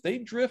drift. And if they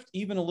drift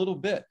even a little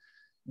bit,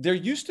 there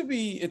used to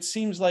be, it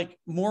seems like,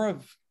 more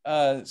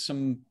of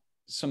some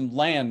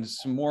land,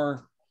 some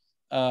more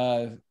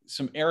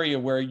some area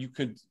where you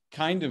could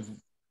kind of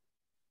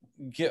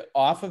get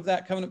off of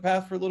that covenant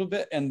path for a little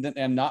bit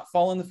and not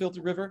fall in the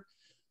filthy river.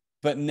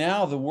 But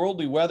now the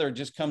worldly weather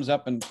just comes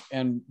up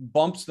and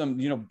bumps them,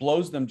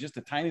 blows them just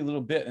a tiny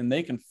little bit, and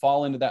they can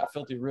fall into that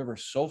filthy river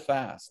so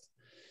fast.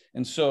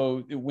 And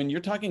so when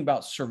you're talking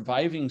about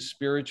surviving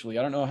spiritually,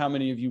 I don't know how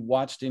many of you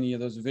watched any of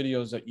those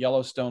videos at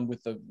Yellowstone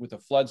with the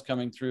floods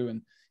coming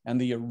through and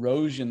the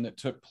erosion that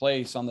took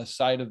place on the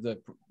side of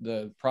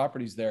the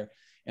properties there,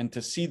 and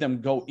to see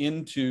them go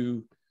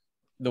into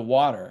the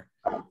water.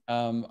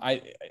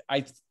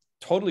 I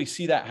totally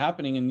see that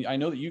happening. And I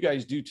know that you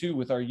guys do too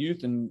with our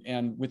youth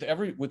and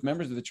with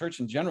members of the church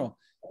in general.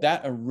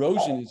 That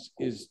erosion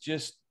is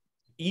just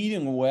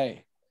eating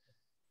away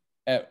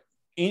at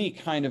any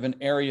kind of an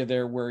area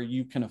there where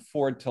you can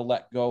afford to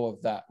let go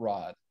of that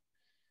rod.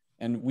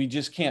 And we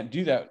just can't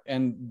do that.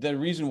 And the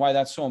reason why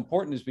that's so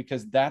important is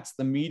because that's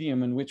the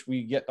medium in which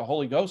we get the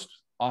Holy Ghost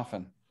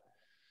often.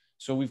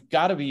 So we've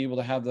got to be able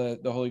to have the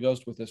Holy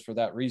Ghost with us for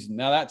that reason.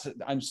 Now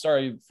I'm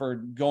sorry for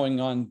going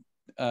on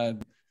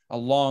a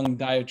long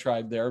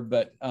diatribe there,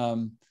 but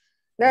no,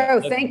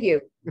 thank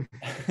you.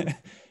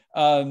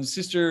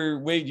 Sister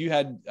Wade, you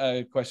had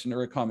a question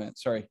or a comment.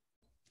 Sorry.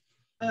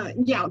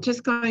 Yeah,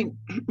 just going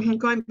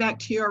back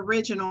to your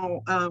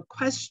original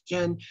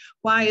question,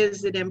 why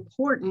is it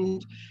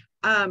important?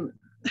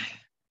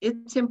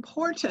 It's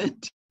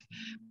important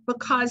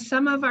because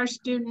some of our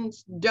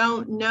students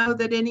don't know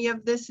that any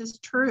of this is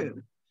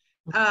true.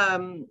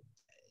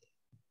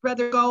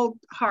 Brother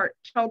Goldhart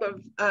told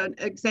of an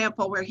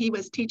example where he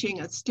was teaching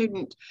a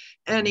student,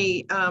 and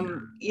he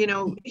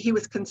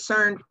was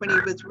concerned when he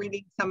was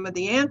reading some of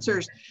the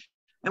answers,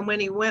 and when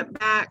he went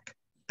back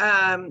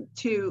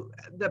to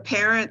the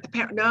parent,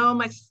 no,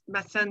 my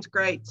son's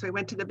great. So he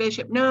went to the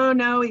bishop.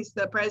 No, he's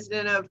the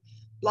president of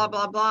blah,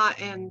 blah, blah.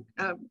 And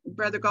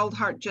Brother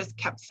Goldhart just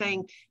kept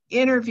saying,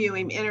 interview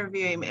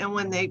him. And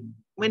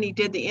when he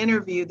did the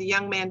interview, the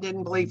young man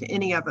didn't believe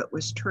any of it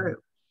was true.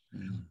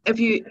 If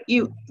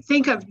you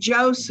think of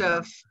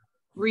Joseph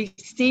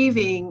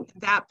receiving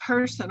that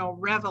personal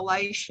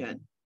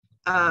revelation,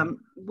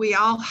 we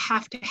all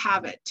have to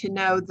have it to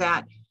know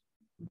that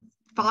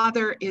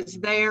Father is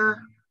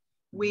there,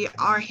 we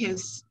are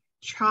his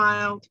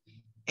child,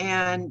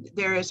 and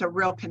there is a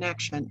real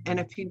connection. And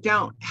if you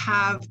don't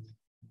have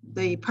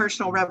the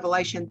personal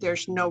revelation,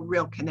 there's no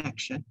real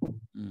connection.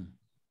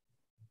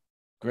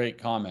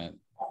 Great comment.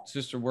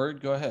 Sister Word,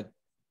 go ahead.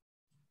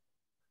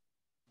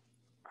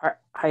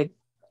 I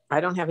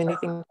don't have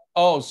anything.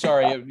 Oh,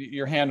 sorry.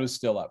 Your hand was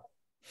still up.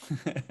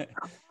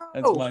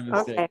 That's my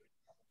mistake. Okay.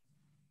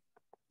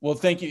 Well,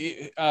 thank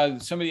you.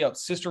 Somebody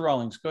else. Sister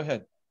Rawlings, go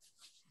ahead.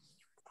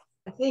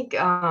 I think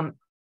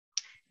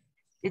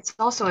it's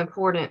also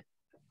important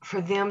for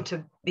them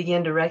to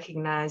begin to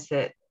recognize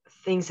that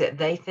things that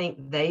they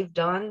think they've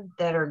done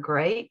that are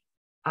great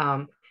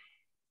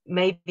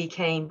maybe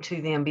came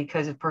to them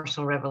because of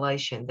personal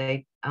revelation.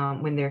 They,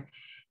 when they're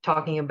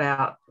talking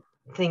about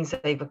things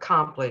that they've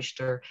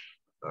accomplished or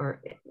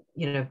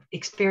you know,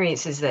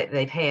 experiences that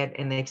they've had,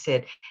 and they've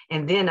said,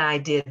 and then I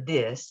did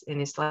this,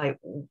 and it's like,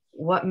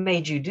 what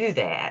made you do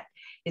that?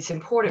 It's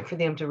important for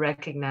them to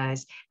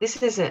recognize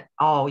this isn't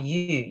all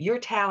you. You're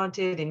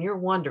talented and you're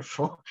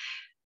wonderful,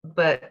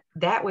 but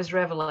that was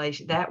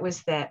revelation. That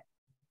was that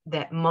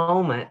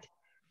moment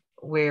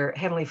where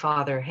Heavenly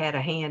Father had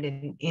a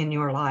hand in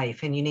your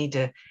life, and you need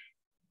to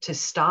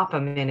stop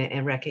a minute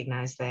and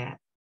recognize that.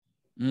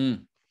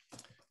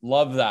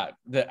 Love that.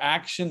 The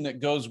action that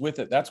goes with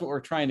it. That's what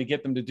we're trying to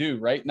get them to do,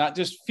 right? Not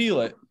just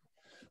feel it,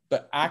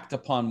 but act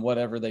upon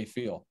whatever they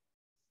feel.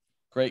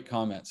 Great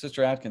comment.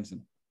 Sister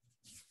Atkinson.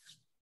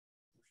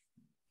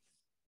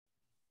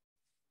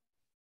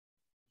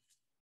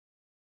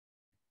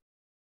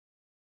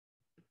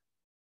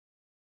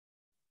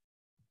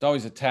 It's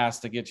always a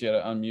task to get you to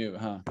unmute,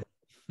 huh?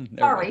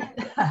 Sorry,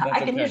 I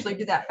can usually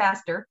do that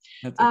faster.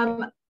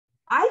 Okay.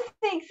 I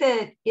think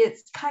that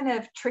it's kind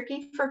of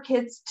tricky for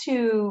kids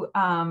to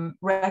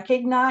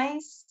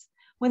recognize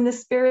when the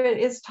Spirit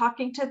is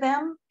talking to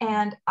them.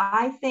 And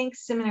I think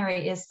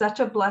seminary is such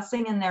a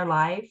blessing in their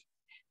life.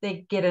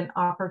 They get an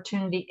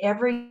opportunity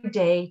every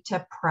day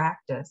to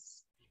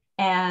practice.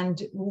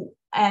 And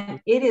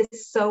it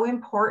is so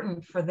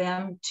important for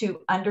them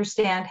to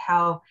understand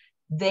how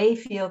they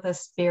feel the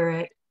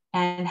Spirit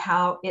and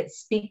how it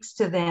speaks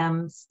to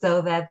them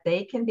so that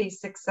they can be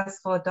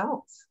successful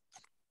adults.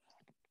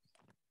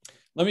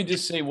 Let me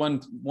just say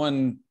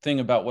one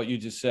thing about what you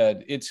just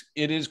said. It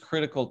is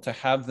critical to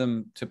have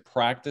them to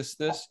practice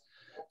this.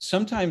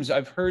 Sometimes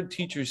I've heard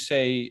teachers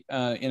say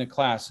in a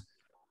class,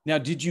 now,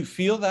 did you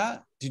feel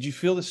that? Did you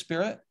feel the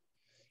Spirit?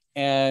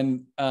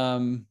 And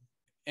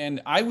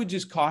I would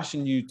just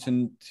caution you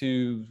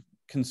to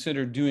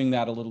consider doing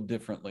that a little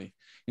differently.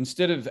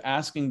 Instead of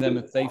asking them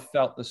if they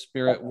felt the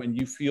Spirit when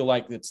you feel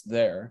like it's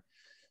there,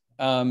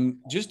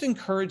 just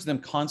encourage them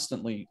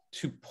constantly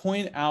to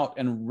point out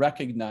and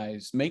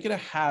recognize, make it a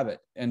habit,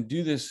 and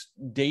do this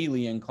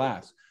daily in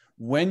class.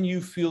 When you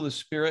feel the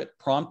Spirit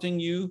prompting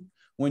you,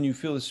 when you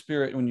feel the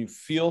Spirit, when you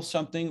feel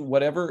something,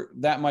 whatever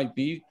that might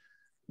be,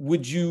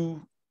 would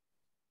you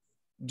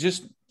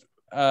just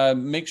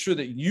make sure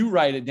that you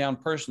write it down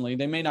personally?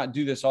 They may not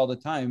do this all the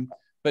time,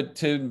 but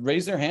to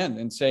raise their hand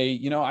and say,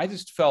 you know, I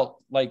just felt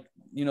like,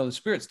 you know, the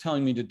Spirit's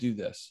telling me to do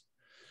this.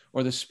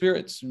 Or the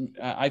Spirit's,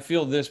 I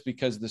feel this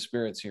because the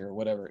Spirit's here, or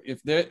whatever.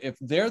 If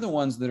they're the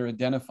ones that are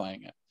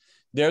identifying it,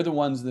 they're the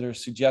ones that are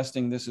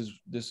suggesting this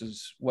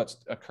is what's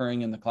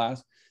occurring in the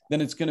class, then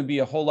it's going to be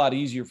a whole lot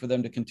easier for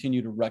them to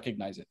continue to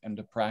recognize it and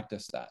to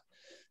practice that.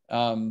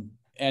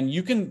 And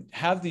you can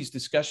have these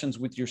discussions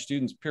with your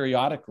students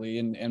periodically,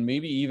 and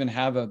maybe even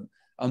have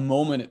a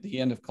moment at the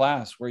end of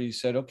class where you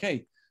said,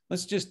 okay,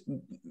 let's just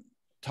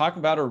talk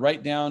about or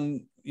write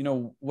down, you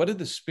know, what did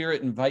the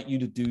Spirit invite you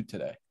to do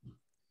today?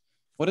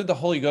 What did the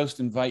Holy Ghost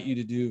invite you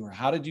to do? Or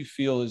how did you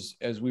feel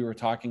as we were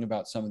talking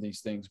about some of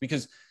these things?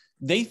 Because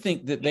they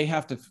think that they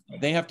have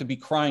to be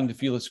crying to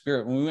feel the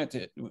Spirit. When we went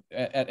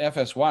at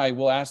FSY,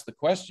 we'll ask the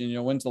question, you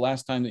know, when's the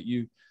last time that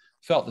you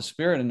felt the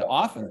Spirit? And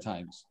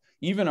oftentimes,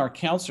 even our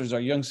counselors, our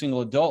young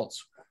single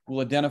adults, will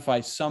identify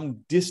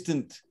some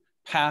distant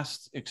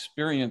past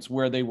experience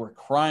where they were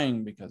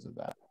crying because of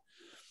that.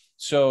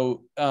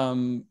 So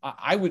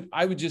I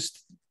would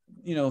just,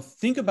 you know,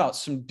 think about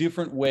some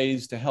different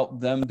ways to help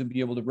them to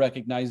be able to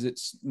recognize it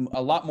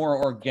a lot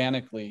more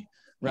organically,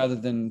 rather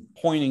than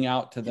pointing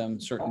out to them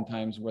certain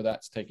times where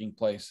that's taking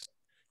place.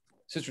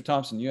 Sister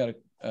Thompson, you had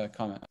a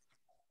comment.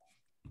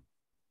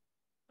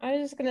 I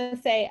was just going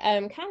to say,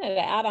 kind of to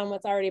add on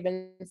what's already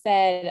been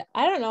said,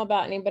 I don't know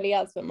about anybody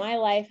else, but my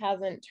life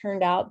hasn't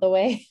turned out the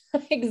way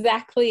I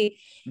exactly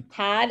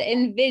had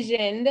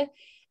envisioned.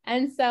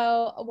 And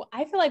so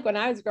I feel like when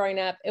I was growing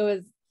up,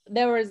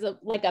 there was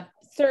a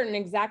certain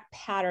exact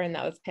pattern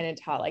that was kind of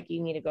taught, like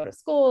you need to go to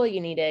school, you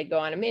need to go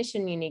on a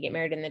mission, you need to get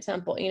married in the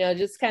temple, you know,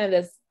 just kind of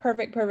this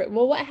perfect.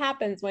 Well, what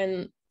happens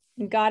when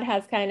God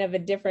has kind of a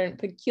different,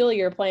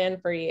 peculiar plan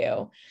for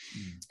you.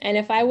 And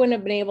if I wouldn't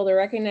have been able to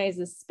recognize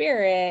the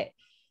Spirit,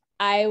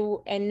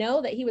 and know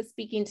that he was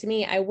speaking to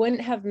me, I wouldn't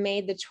have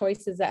made the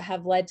choices that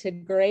have led to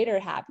greater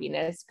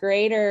happiness,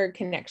 greater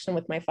connection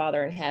with my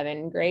Father in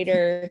heaven,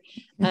 greater,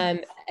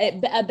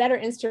 a better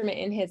instrument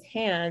in his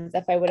hands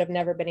if I would have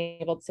never been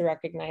able to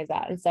recognize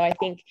that. And so I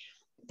think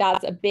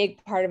that's a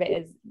big part of it,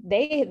 is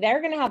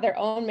they're going to have their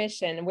own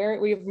mission.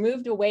 We've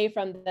moved away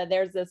from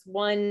there's this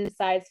one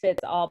size fits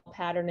all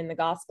pattern in the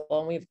gospel,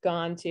 and we've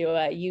gone to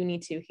a you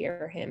need to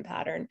hear him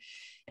pattern.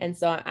 And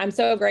so I'm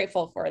so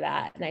grateful for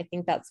that. And I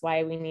think that's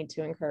why we need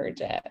to encourage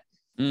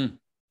it.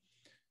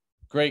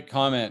 Great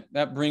comment.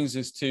 That brings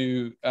us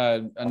to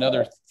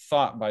another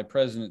thought by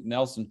President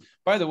Nelson.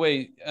 By the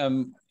way,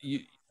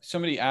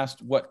 somebody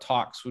asked what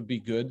talks would be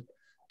good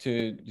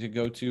to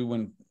go to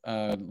when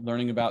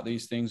learning about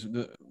these things.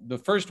 The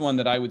first one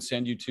that I would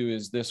send you to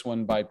is this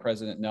one by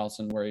President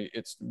Nelson, where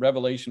it's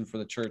Revelation for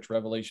the Church,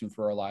 Revelation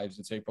for Our Lives.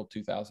 It's April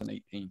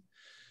 2018.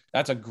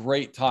 That's a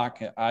great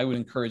talk. I would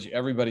encourage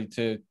everybody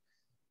to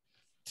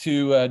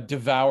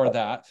devour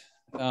that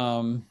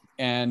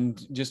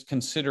and just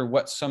consider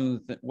what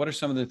are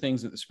some of the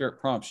things that the Spirit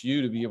prompts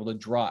you to be able to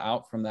draw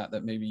out from that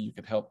maybe you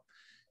could help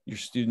your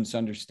students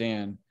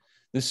understand.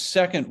 The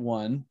second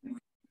one,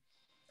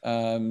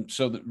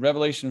 so the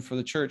Revelation for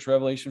the Church,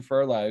 Revelation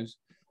for Our Lives.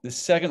 The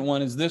second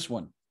one is this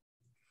one.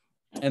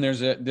 And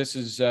this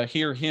is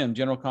Hear Him,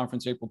 General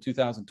Conference, April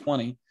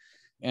 2020.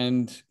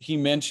 And he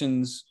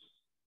mentions,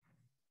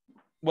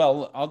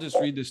 well, I'll just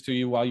read this to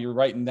you while you're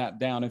writing that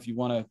down if you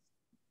want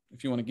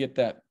to get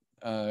that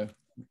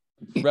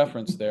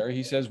reference there.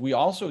 He says, we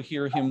also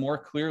hear him more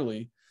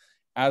clearly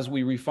as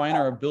we refine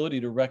our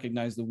ability to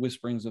recognize the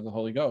whisperings of the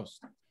Holy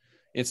Ghost.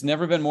 It's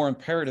never been more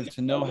imperative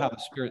to know how the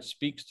Spirit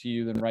speaks to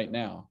you than right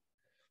now.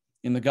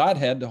 In the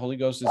Godhead, the Holy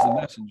Ghost is the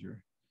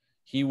messenger.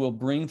 He will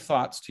bring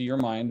thoughts to your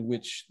mind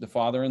which the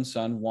Father and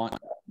Son want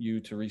you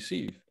to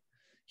receive.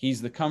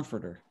 He's the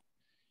comforter.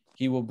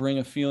 He will bring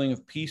a feeling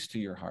of peace to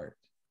your heart.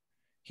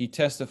 He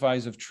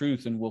testifies of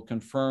truth and will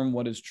confirm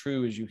what is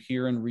true as you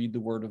hear and read the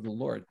word of the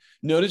Lord.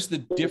 Notice the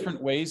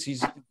different ways.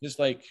 He's just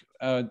like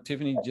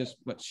Tiffany, just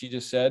what she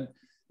just said,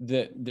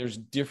 that there's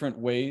different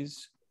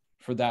ways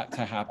for that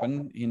to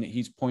happen.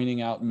 He's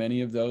pointing out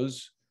many of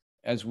those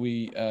as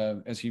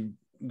he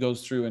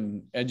goes through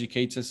and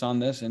educates us on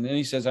this. And then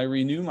he says, I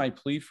renew my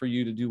plea for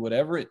you to do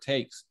whatever it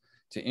takes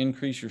to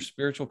increase your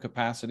spiritual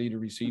capacity to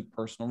receive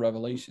personal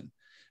revelation.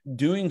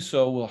 Doing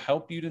so will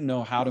help you to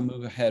know how to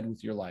move ahead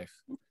with your life,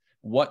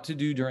 what to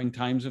do during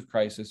times of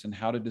crisis, and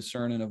how to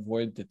discern and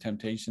avoid the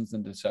temptations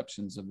and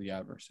deceptions of the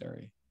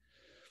adversary.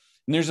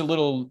 And there's a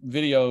little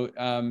video,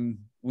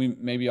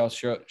 maybe I'll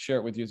share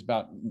it with you. It's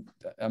about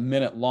a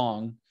minute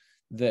long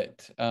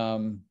that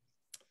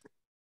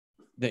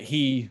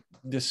he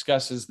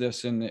discusses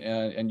this,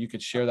 and you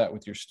could share that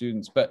with your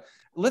students. But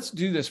let's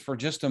do this for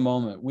just a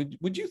moment.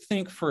 Would you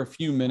think for a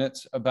few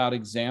minutes about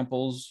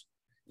examples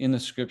in the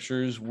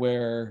scriptures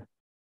where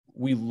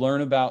we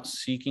learn about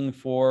seeking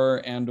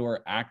for and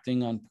or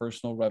acting on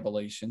personal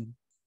revelation?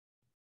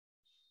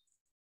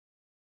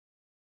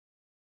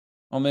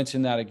 I'll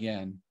mention that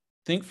again.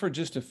 Think for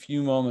just a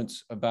few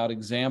moments about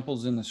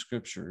examples in the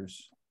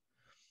scriptures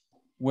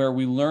where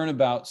we learn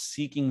about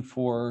seeking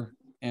for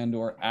and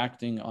or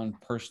acting on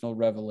personal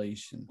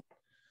revelation.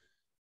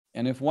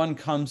 And if one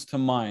comes to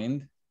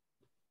mind,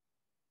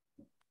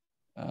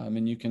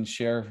 and you can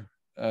share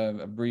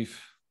a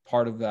brief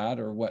part of that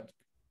or what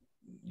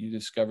you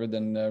discovered,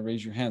 then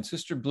raise your hand.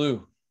 Sister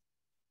Blue.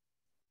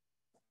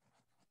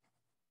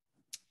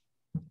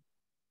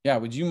 Yeah,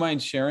 would you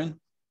mind sharing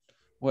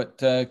what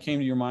came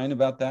to your mind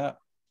about that?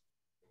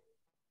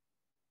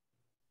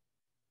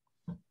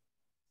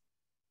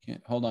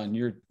 Hold on,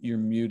 you're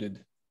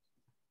muted.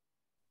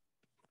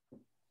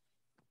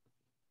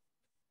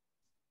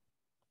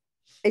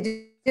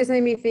 It just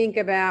made me think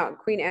about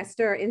Queen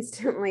Esther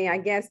instantly, I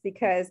guess,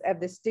 because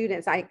of the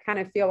students. I kind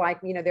of feel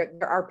like, there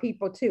are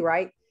people too,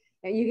 right?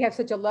 And you have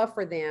such a love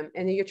for them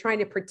and you're trying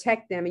to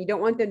protect them and you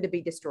don't want them to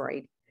be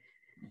destroyed.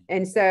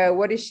 And so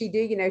what does she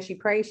do? She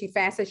prays, she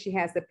fasts, she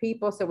has the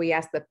people. So we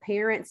ask the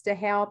parents to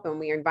help and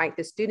we invite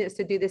the students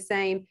to do the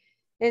same.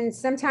 And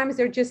sometimes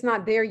they're just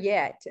not there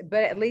yet,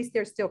 but at least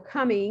they're still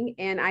coming.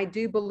 And I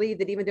do believe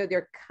that even though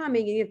they're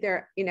coming, even if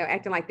they're,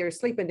 acting like they're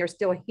sleeping, they're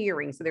still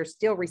hearing. So they're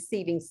still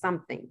receiving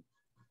something.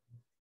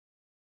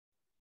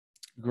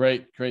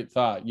 Great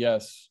thought.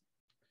 Yes.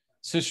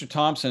 Sister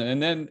Thompson. And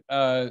then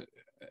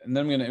I'm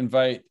going to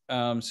invite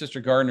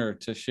Sister Gardner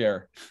to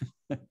share.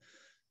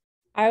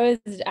 I was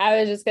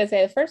just going to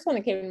say, the first one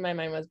that came to my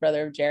mind was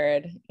Brother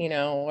Jared,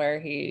 where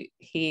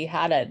he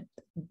had to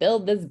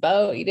build this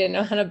boat. He didn't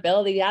know how to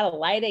build it. He had to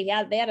light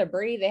it. They had to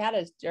breathe. They had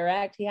to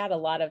direct. He had a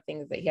lot of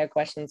things that he had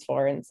questions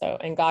for. And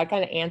God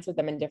kind of answered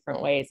them in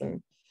different ways.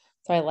 And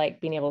so I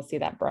like being able to see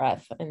that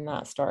breadth in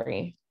that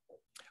story.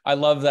 I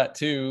love that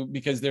too,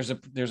 because there's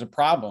a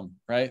problem,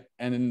 right?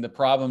 And then the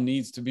problem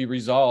needs to be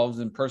resolved,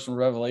 and personal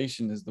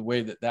revelation is the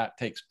way that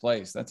takes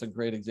place. That's a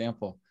great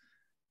example.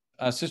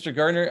 Sister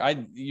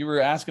Gardner, you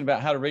were asking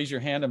about how to raise your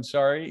hand. I'm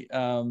sorry.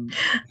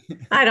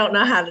 I don't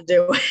know how to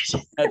do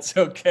it. That's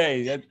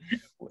okay.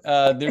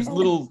 There's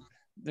little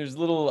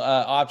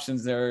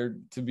options there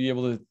to be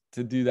able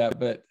to do that,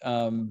 but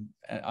I'm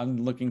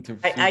looking to.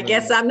 I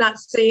guess I'm not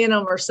seeing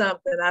them or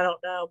something. I don't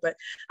know, but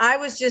I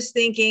was just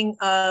thinking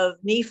of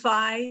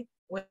Nephi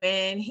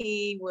when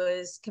he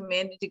was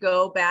commanded to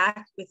go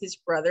back with his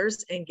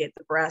brothers and get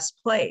the brass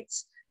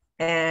plates,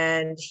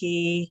 and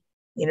he,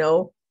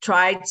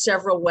 tried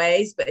several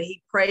ways, but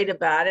he prayed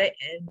about it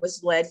and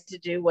was led to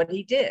do what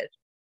he did.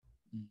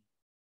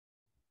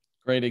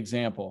 Great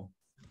example.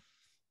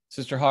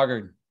 Sister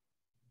Hoggard.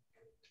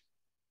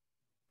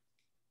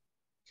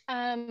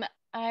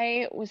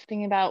 I was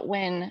thinking about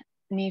when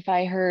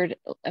Nephi heard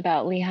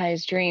about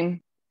Lehi's dream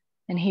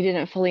and he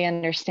didn't fully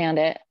understand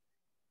it.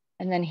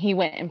 And then he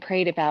went and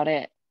prayed about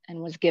it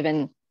and was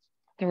given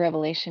the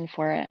revelation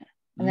for it.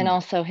 And then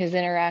also his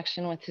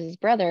interaction with his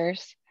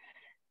brothers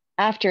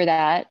after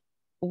that,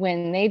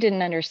 when they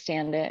didn't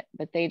understand it,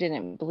 but they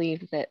didn't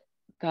believe that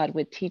God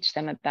would teach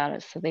them about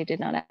it, so they did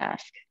not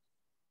ask.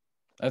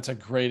 That's a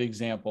great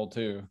example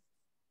too.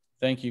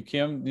 Thank you.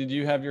 Kim, did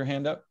you have your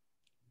hand up?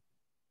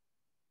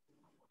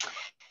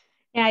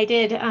 Yeah, I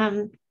did.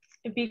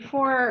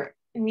 Before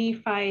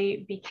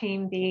Nephi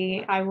became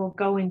the I will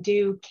go and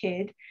do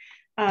kid,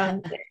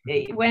 when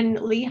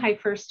Lehi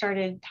first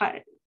started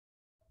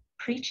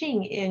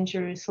preaching in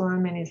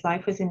Jerusalem and his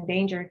life was in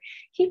danger,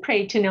 he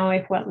prayed to know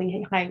if what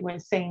Lehi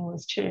was saying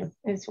was true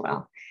as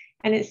well.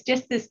 And it's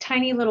just this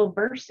tiny little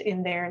verse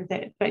in there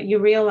but you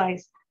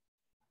realize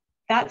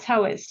that's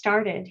how it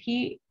started.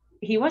 He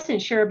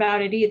wasn't sure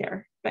about it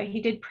either, but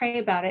he did pray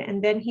about it.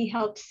 And then he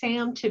helped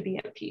Sam to be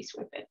at peace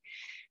with it.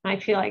 And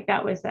I feel like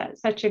that was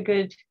such a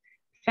good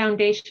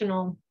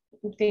foundational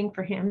thing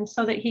for him,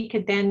 so that he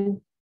could then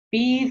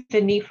be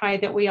the Nephi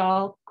that we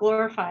all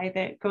glorify,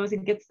 that goes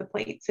and gets the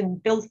plates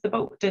and builds the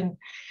boat and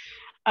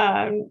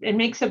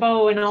makes a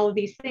bow and all of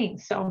these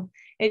things. So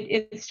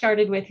it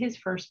started with his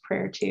first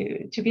prayer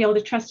to be able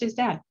to trust his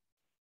dad.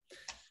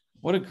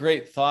 What a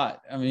great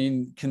thought. I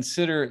mean,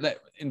 consider that.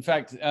 In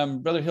fact,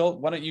 Brother Hill,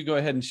 why don't you go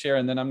ahead and share,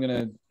 and then I'm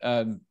going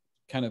to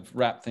kind of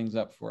wrap things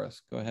up for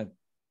us. Go ahead.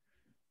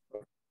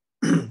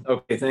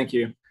 Okay, thank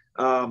you.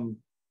 I'm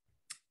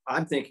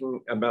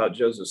thinking about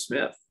Joseph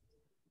Smith.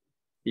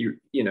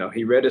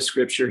 He read a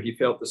scripture, he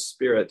felt the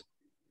Spirit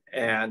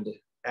and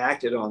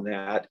acted on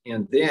that.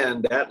 And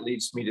then that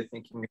leads me to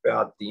thinking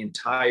about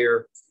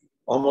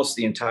almost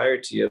the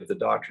entirety of the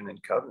Doctrine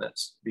and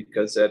Covenants,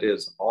 because that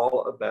is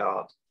all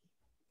about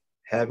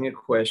having a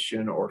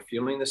question or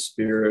feeling the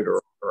Spirit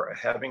or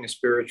having a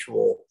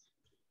spiritual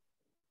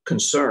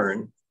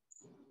concern,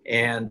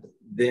 and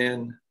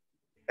then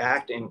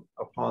acting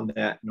upon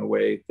that in a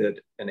way that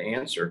an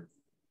answer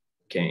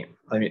came.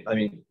 I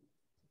mean,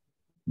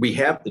 we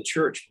have the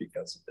church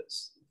because of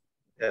this,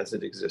 as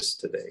it exists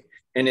today,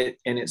 and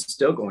it's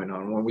still going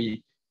on. When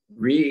we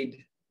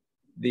read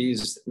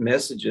these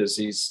messages,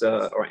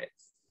 or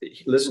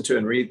listen to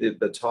and read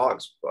the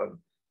talks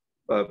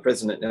of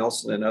President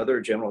Nelson and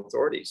other general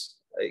authorities,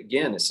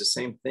 again, it's the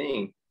same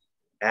thing.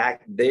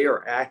 They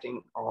are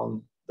acting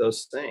on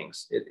those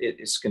things. It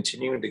is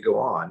continuing to go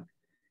on,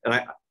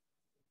 and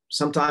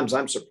sometimes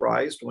I'm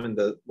surprised when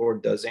the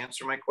Lord does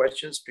answer my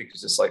questions,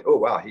 because it's like, oh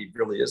wow, He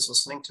really is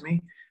listening to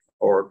me,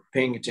 or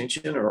paying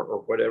attention, or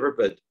whatever.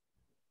 But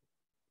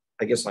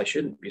I guess I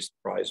shouldn't be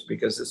surprised,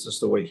 because this is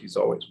the way He's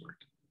always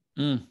worked.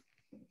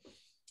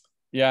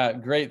 Yeah,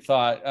 great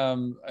thought.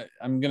 I'm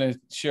going to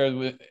share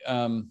with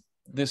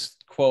this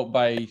quote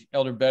by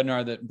Elder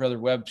Bednar that Brother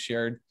Webb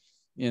shared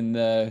in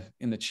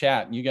the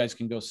chat, and you guys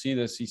can go see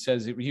this. He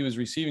says he was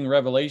receiving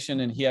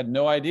revelation, and he had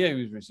no idea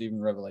he was receiving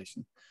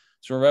revelation.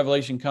 So a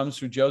revelation comes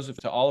through Joseph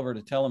to Oliver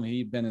to tell him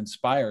he'd been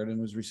inspired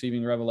and was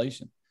receiving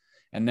revelation.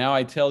 And now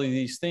I tell thee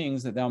these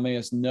things, that thou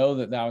mayest know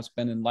that thou hast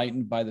been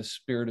enlightened by the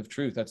Spirit of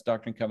truth. That's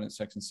Doctrine and Covenants,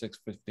 section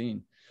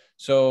 615.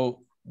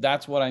 So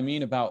that's what I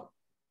mean about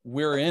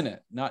we're in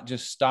it, not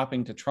just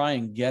stopping to try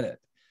and get it.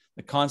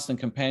 The constant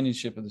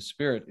companionship of the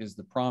Spirit is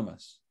the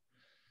promise.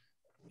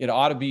 It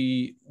ought to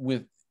be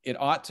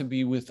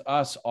with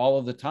us all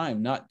of the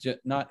time,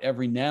 not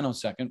every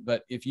nanosecond,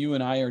 but if you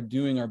and I are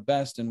doing our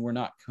best and we're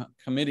not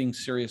committing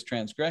serious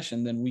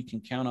transgression, then we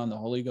can count on the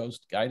Holy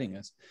Ghost guiding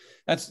us.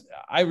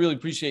 I really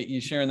appreciate you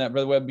sharing that,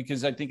 Brother Webb,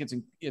 because I think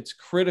it's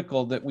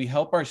critical that we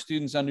help our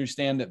students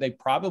understand that they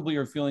probably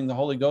are feeling the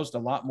Holy Ghost a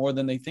lot more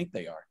than they think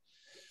they are,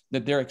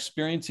 that they're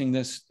experiencing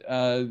this.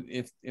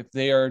 If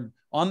they are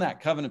on that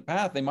covenant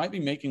path, they might be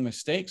making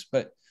mistakes,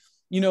 but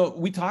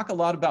we talk a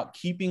lot about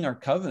keeping our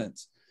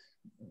covenants.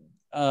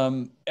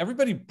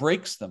 Everybody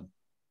breaks them.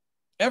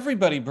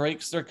 Everybody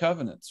breaks their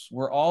covenants.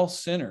 We're all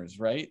sinners,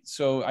 right?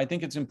 So I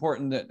think it's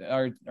important that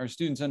our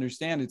students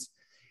understand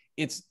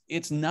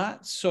it's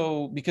not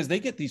so, because they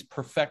get these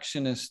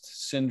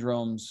perfectionist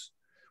syndromes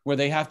where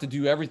they have to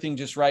do everything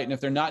just right. And if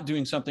they're not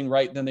doing something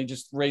right, then they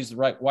just raise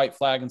the white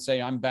flag and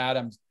say, I'm bad,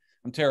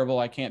 I'm terrible,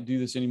 I can't do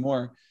this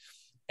anymore.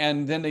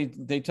 And then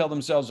they tell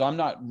themselves, I'm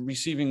not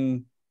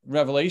receiving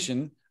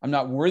revelation, I'm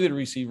not worthy to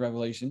receive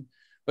revelation.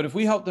 But if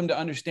we help them to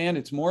understand,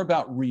 it's more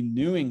about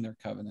renewing their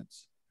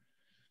covenants.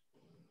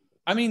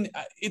 I mean,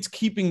 it's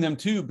keeping them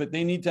too, but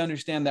they need to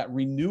understand that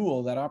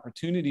renewal, that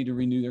opportunity to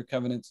renew their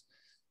covenants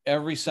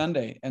every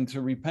Sunday and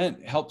to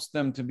repent helps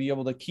them to be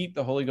able to keep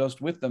the Holy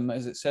Ghost with them,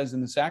 as it says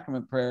in the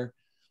sacrament prayer,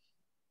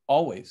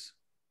 always.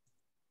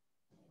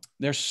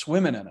 They're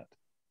swimming in it,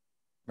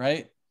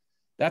 right?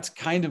 That's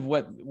kind of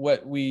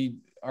what we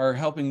are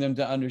helping them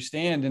to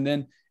understand. And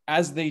then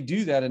as they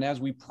do that, and as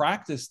we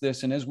practice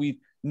this, and as we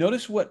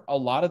notice what a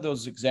lot of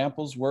those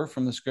examples were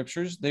from the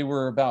scriptures, they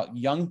were about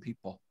young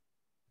people.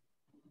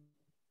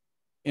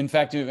 In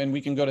fact, and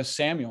we can go to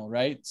Samuel,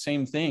 right?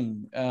 Same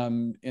thing.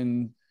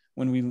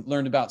 When we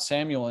learned about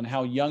Samuel and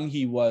how young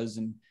he was,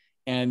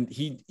 and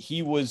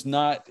he was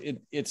not.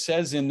 It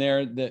says in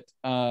there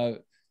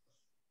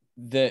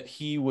that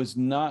he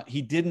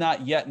did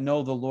not yet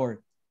know the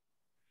Lord.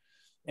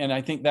 And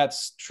I think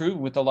that's true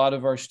with a lot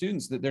of our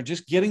students, that they're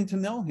just getting to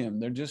know him.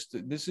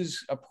 This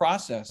is a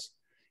process.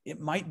 It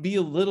might be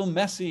a little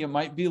messy, it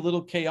might be a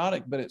little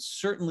chaotic, but it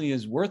certainly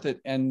is worth it.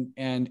 And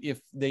if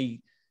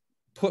they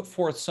put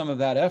forth some of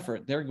that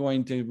effort, they're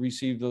going to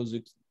receive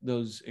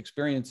those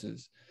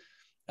experiences.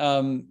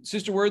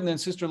 Sister Word, and then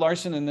Sister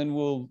Larson, and then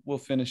we'll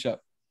finish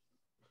up.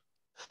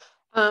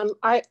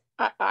 I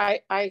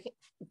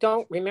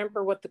don't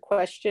remember what the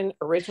question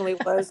originally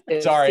was.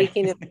 Sorry.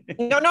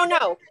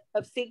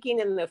 Of seeking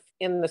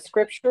in the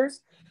scriptures,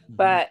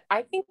 but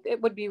I think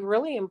it would be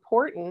really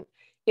important,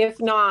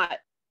 if not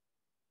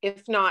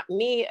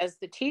me as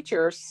the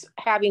teachers,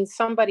 having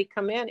somebody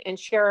come in and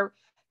share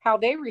how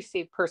they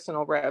receive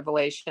personal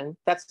revelation.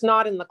 That's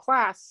not in the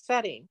class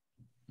setting,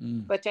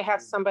 but to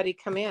have somebody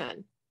come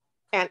in,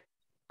 and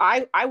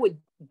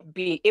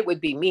it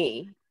would be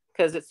me,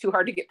 because it's too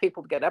hard to get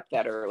people to get up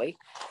that early.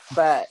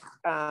 But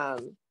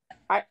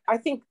I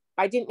think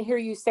I didn't hear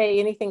you say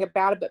anything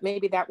about it, but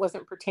maybe that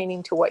wasn't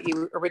pertaining to what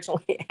you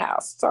originally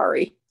asked.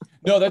 Sorry.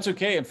 No, that's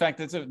okay. In fact,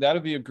 that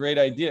would be a great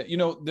idea. You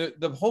know,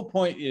 the whole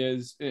point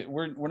is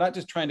we're not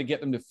just trying to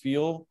get them to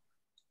feel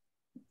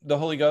the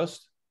Holy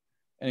Ghost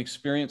and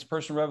experience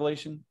personal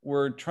revelation.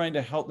 We're trying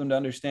to help them to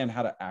understand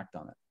how to act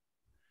on it.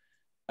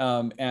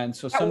 And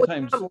so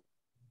sometimes...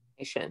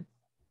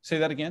 Say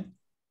that again?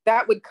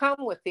 That would come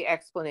with the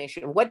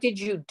explanation. What did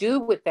you do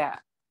with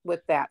that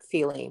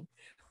feeling?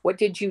 What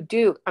did you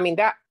do? I mean,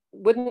 that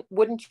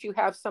wouldn't you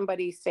have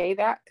somebody say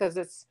that? Because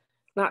it's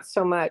not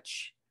so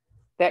much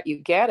that you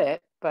get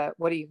it, but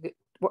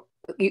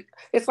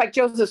it's like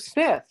Joseph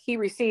Smith. He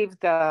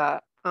received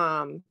the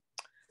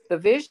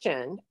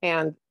vision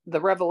and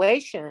the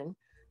revelation,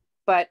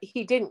 but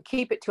he didn't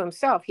keep it to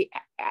himself.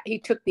 He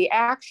took the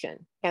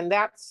action. And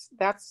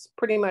that's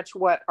pretty much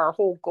what our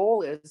whole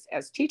goal is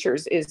as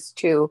teachers, is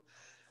to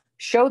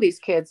show these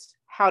kids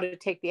how to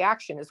take the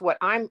action, is what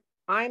I'm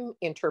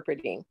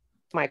interpreting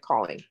my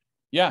calling.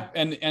 Yeah.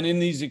 And in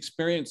these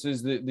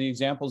experiences, the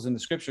examples in the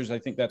scriptures, I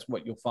think that's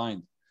what you'll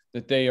find,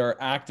 that they are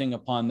acting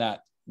upon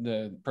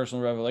the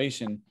personal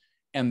revelation.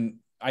 And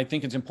I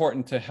think it's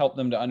important to help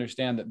them to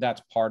understand that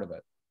that's part of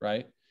it.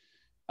 Right.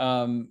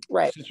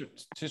 Right.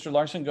 Sister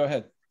Larson, go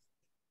ahead.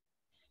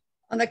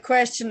 On the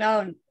question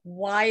on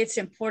why it's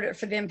important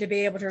for them to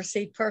be able to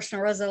receive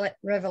personal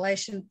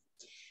revelation,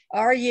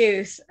 our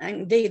youth,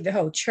 indeed the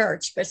whole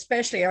church, but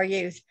especially our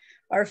youth,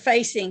 are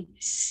facing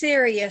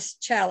serious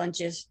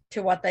challenges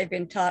to what they've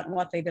been taught and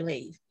what they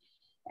believe.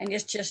 And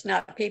it's just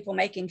not people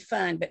making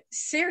fun, but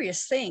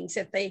serious things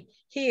that they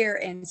hear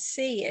and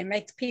see and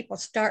make people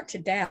start to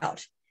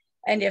doubt.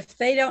 And if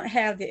they don't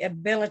have the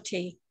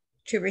ability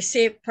to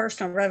receive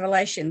personal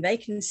revelation, they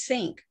can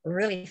sink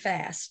really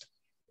fast.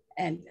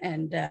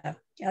 And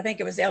I think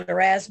it was Elder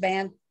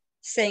Rasband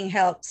saying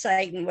how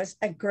Satan was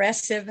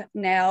aggressive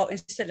now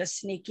instead of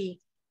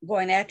sneaky,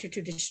 going after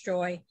to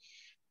destroy.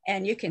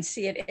 And you can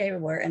see it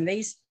everywhere. And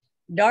these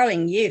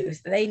darling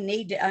youth, they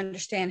need to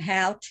understand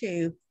how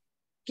to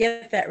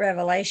get that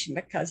revelation,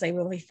 because they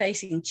will be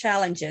facing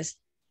challenges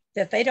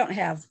that they don't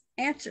have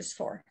answers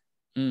for.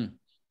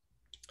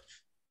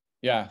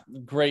 Yeah,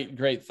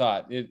 great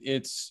thought.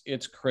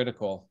 It's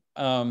critical.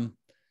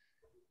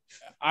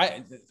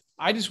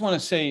 I just want to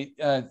say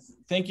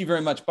thank you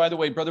very much. By the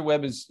way, Brother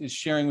Webb is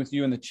sharing with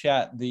you in the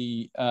chat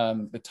the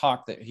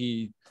talk that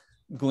he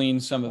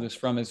gleaned some of this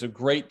from. Is a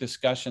great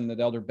discussion that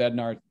Elder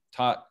Bednar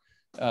taught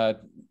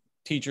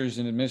teachers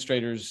and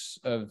administrators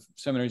of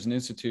seminaries and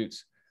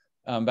institutes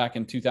back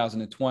in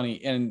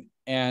 2020.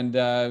 And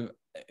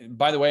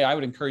by the way, I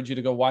would encourage you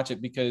to go watch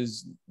it,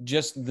 because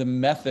just the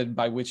method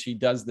by which he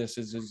does this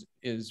is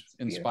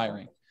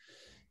inspiring.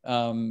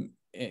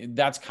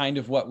 That's kind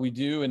of what we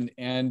do.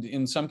 And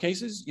in some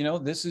cases, you know,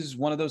 this is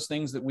one of those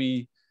things that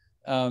we,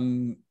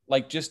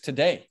 like just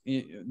today,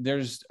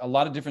 there's a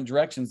lot of different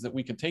directions that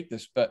we could take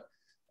this, but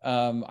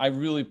I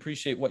really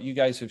appreciate what you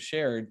guys have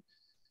shared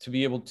to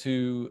be able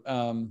to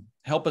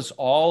help us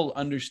all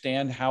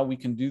understand how we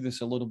can do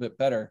this a little bit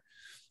better.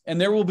 And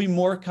there will be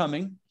more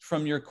coming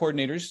from your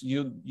coordinators.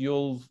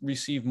 You'll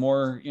receive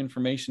more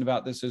information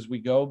about this as we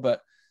go,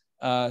 but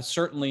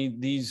certainly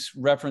these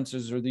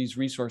references or these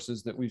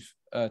resources that we've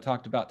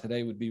talked about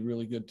today would be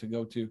really good to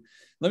go to.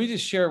 Let me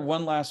just share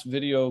one last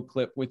video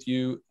clip with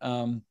you,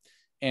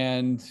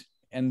 and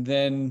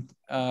then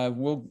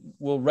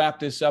we'll wrap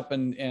this up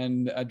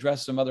and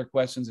address some other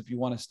questions if you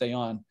want to stay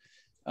on.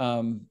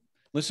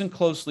 Listen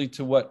closely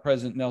to what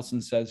President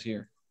Nelson says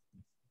here.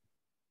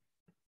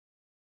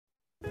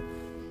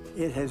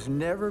 It has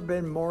never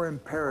been more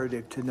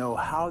imperative to know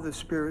how the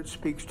Spirit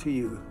speaks to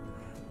you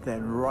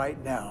than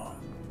right now.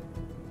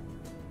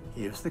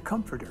 He is the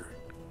Comforter.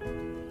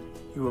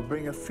 He will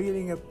bring a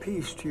feeling of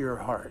peace to your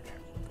heart.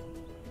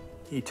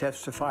 He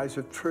testifies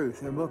of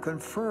truth and will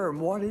confirm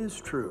what is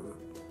true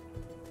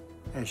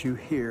as you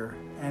hear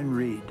and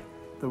read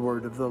the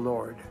word of the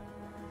Lord.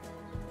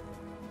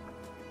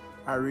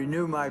 I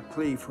renew my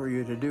plea for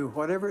you to do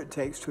whatever it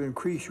takes to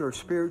increase your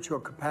spiritual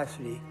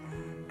capacity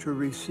to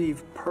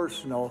receive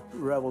personal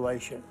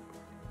revelation.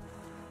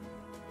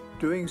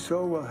 Doing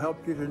so will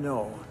help you to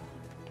know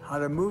how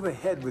to move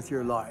ahead with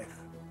your life,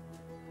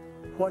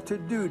 what to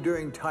do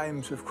during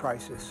times of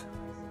crisis.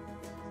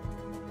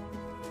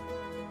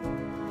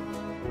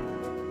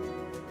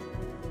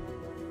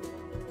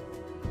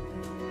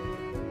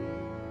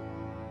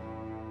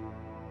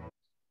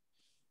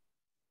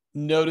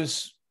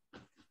 Notice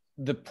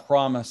the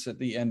promise at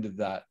the end of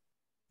that,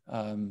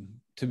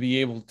 to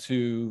be able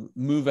to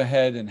move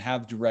ahead and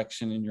have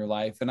direction in your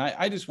life. And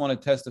I just want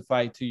to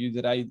testify to you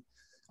that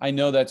I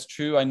know that's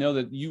true. I know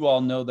that you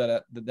all know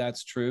that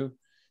that's true,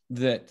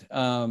 that,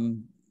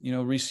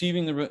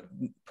 receiving the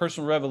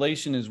personal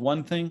revelation is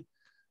one thing,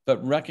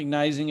 but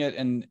recognizing it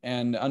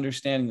and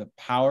understanding the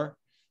power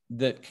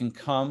that can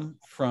come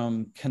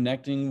from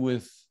connecting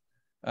with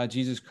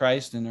Jesus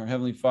Christ and our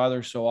Heavenly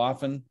Father so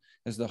often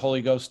as the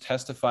Holy Ghost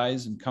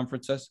testifies and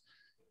comforts us.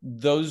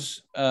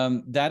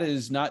 That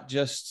is not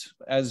just,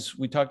 as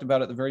we talked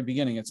about at the very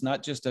beginning, it's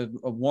not just a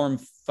warm,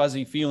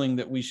 fuzzy feeling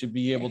that we should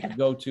be able to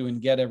go to and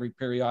get every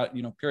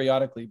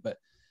periodically, but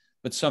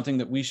something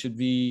that we should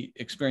be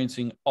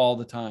experiencing all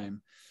the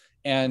time,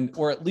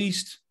 or at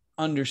least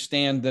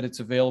understand that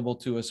it's available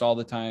to us all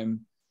the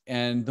time.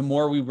 And the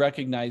more we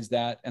recognize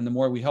that, and the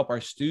more we help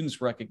our students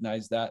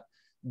recognize that,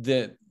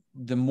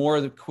 the more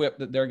equipped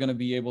that they're going to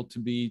be able to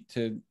be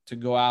to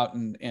go out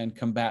and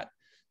combat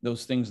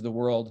those things of the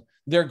world.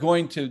 They're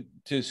going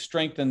to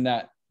strengthen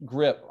that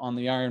grip on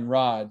the iron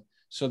rod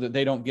so that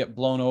they don't get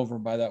blown over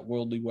by that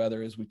worldly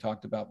weather, as we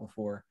talked about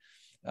before.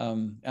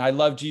 I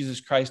love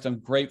Jesus Christ. I'm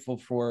grateful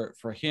for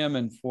him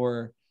and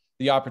for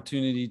the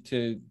opportunity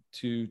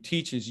to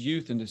teach his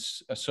youth and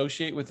to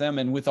associate with them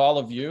and with all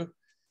of you.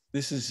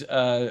 This is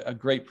a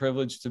great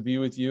privilege to be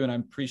with you, and I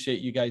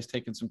appreciate you guys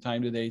taking some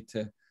time today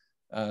to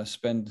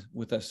spend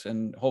with us.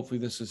 And hopefully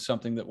this is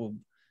something that will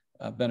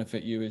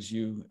benefit you as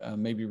you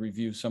maybe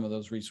review some of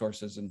those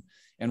resources,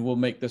 and we'll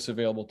make this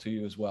available to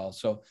you as well.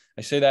 So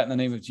I say that in the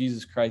name of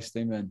Jesus Christ,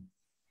 amen.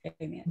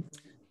 Amen.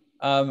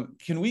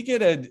 Can we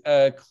get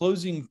a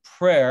closing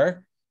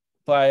prayer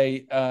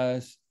by,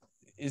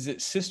 is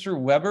it Sister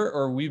Weber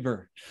or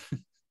Weber?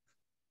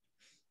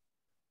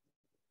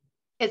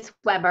 It's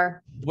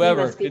Weber.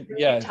 Weber,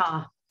 yeah.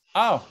 Utah.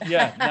 Oh,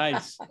 yeah,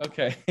 nice.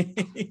 Okay.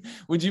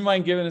 Would you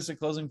mind giving us a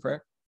closing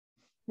prayer?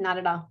 Not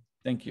at all.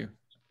 Thank you.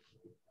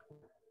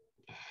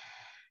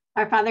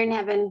 Our Father in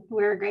heaven,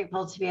 we're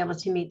grateful to be able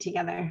to meet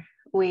together.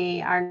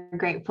 We are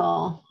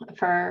grateful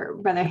for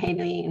Brother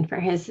Haley and for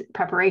his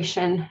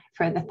preparation,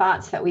 for the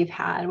thoughts that we've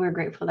had. We're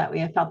grateful that we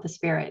have felt the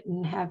Spirit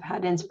and have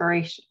had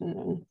inspiration.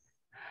 And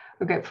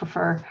we're grateful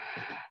for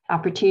the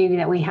opportunity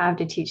that we have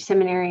to teach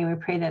seminary. We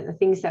pray that the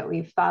things that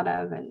we've thought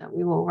of and that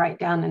we will write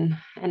down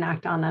and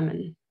act on them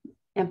and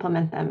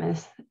implement them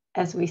as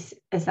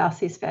thou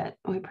sees fit.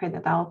 We pray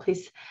that thou will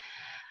please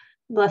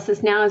bless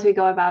us now as we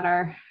go about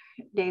our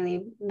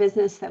daily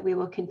business, that we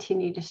will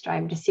continue to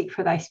strive to seek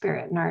for thy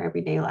Spirit in our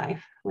everyday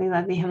life. We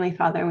love thee, Heavenly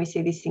Father, and we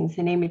say these things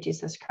in the name of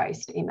Jesus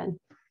Christ. Amen.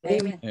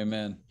 Amen.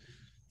 Amen.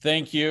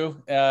 Thank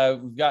you.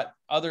 We've got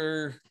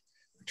other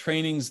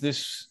trainings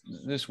this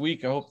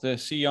week. I hope to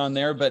see you on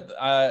there, but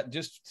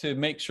just to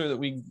make sure that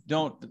we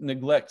don't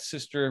neglect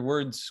Sister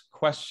Word's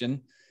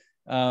question,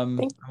 I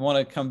want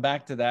to come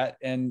back to that.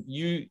 And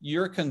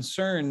your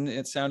concern,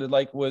 it sounded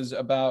like, was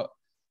about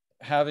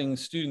having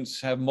students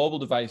have mobile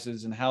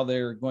devices and how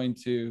they're going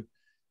to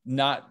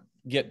not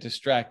get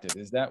distracted.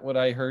 Is that what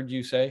I heard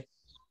you say?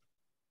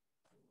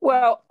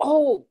 Well,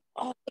 look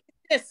at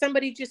this.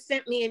 Somebody just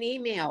sent me an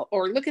email,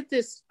 or look at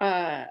this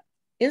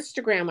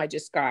Instagram I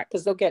just got,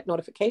 because they'll get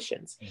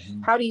notifications.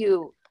 Mm-hmm. How do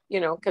you,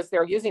 because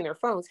they're using their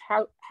phones,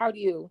 how do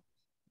you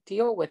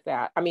deal with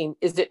that? I mean,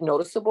 is it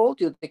noticeable?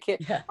 Do the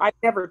kids, I've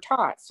never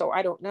taught, so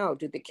I don't know.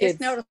 Do the kids?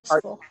 It's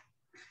noticeable.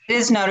 It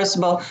is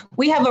noticeable.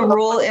 We have a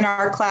rule in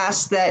our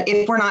class that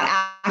if we're not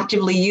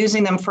actively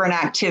using them for an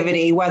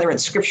activity, whether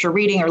it's scripture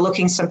reading or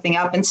looking something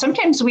up, and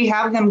sometimes we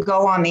have them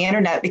go on the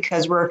internet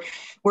because we're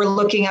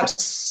looking up,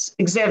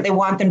 they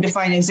want them to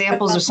find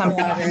examples of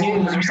something on the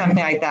news or something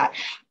like that.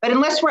 But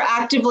unless we're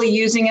actively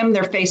using them,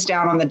 they're face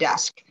down on the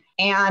desk.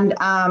 And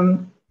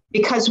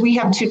because we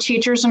have two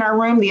teachers in our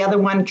room, the other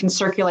one can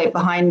circulate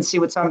behind and see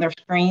what's on their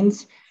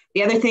screens.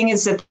 The other thing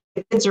is that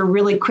the kids are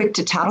really quick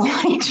to tattle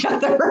on each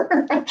other.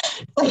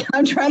 Like,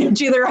 I'm trying to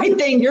do the right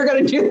thing, you're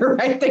going to do the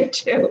right thing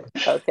too.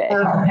 Okay.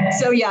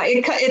 So yeah,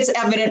 it's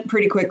evident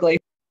pretty quickly.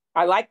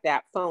 I like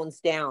that.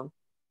 Phones down.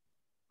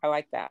 I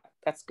like that.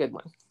 That's a good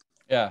one.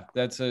 Yeah,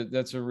 that's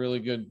a really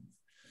good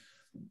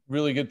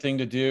thing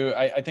to do.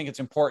 I think it's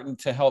important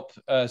to help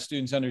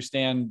students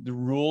understand the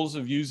rules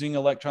of using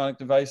electronic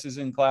devices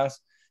in class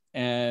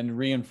and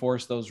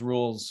reinforce those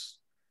rules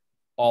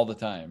all the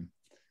time.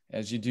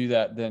 As you do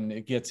that, then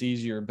it gets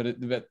easier. But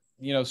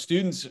you know,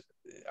 students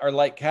are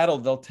like cattle.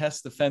 They'll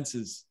test the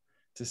fences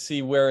to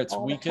see where it's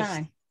all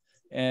weakest.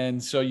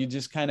 And so you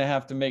just kind of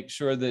have to make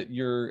sure that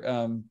you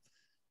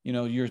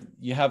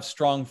have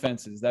strong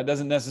fences. That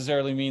doesn't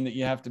necessarily mean that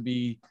you have to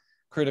be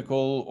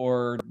critical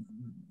or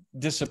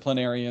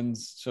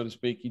disciplinarians, so to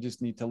speak. You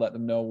just need to let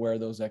them know where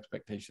those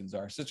expectations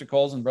are. Sister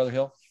Coles and Brother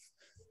Hill.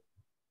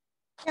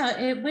 Yeah,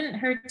 it wouldn't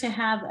hurt to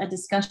have a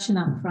discussion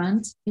up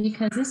front,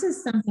 because this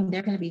is something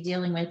they're going to be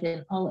dealing with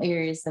in all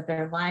areas of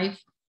their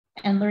life,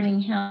 and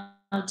learning how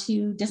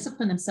to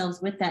discipline themselves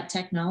with that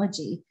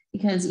technology.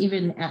 Because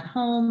even at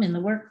home, in the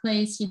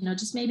workplace,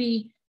 just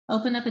maybe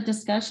open up a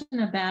discussion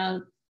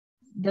about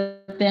the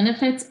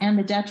benefits and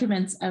the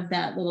detriments of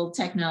that little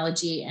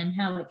technology, and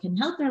how it can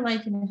help their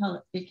life and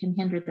how it can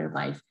hinder their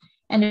life.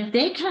 And if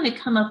they kind of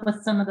come up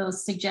with some of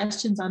those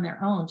suggestions on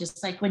their own,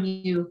 just like when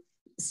you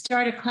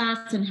start a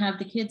class and have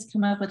the kids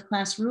come up with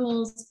class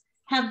rules,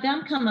 have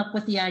them come up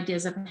with the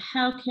ideas of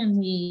how can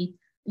we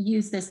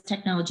use this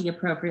technology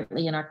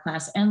appropriately in our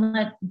class, and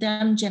let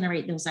them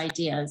generate those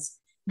ideas.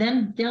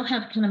 Then they'll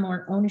have kind of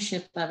more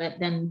ownership of it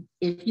than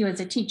if you as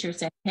a teacher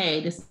say,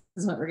 hey, this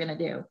is what we're going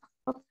to do.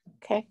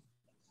 Okay.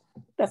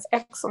 That's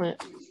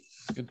excellent.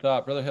 Good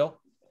thought. Brother Hill?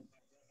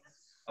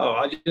 Oh,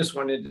 I just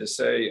wanted to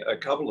say a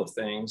couple of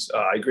things.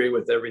 I agree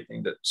with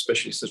everything that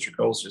especially Sister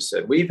Coles just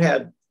said. We've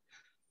had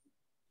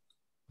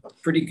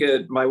pretty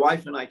good, my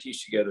wife and I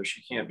teach together.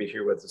 She can't be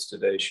here with us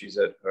today. She's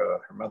at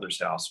her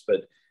mother's house,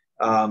 but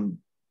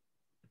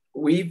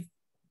we've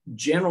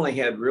generally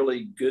had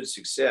really good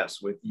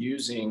success with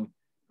using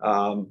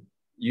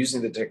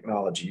the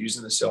technology,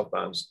 using the cell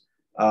phones.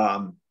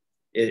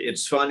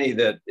 It's funny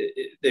that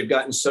they've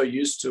gotten so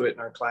used to it in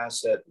our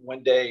class that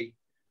one day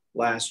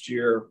last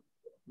year,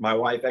 my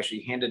wife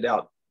actually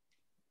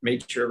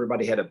made sure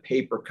everybody had a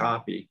paper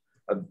copy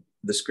of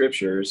the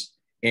scriptures,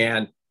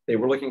 and they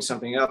were looking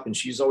something up, and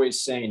she's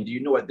always saying, do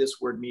you know what this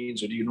word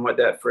means? Or do you know what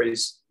that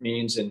phrase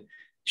means? And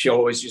she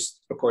always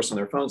just, of course, on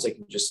their phones, they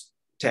can just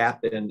tap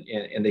it and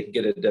they can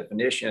get a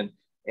definition.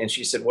 And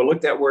she said, well,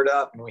 look that word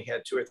up. And we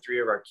had 2 or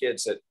 3 of our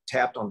kids that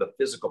tapped on the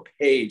physical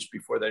page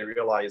before they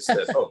realized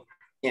that, oh,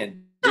 can't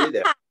do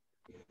that.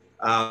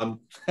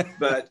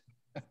 But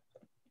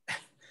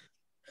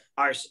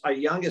our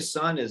youngest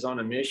son is on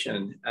a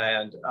mission.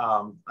 And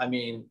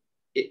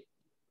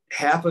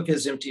half of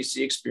his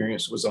MTC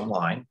experience was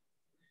online.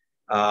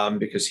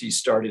 Because he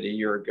started a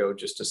year ago,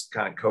 just as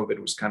kind of COVID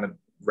was kind of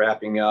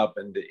wrapping up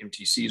and the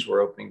MTCs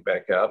were opening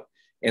back up.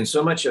 And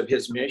so much of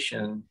his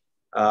mission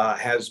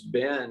has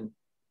been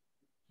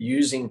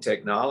using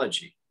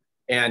technology.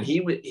 And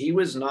he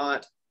was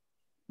not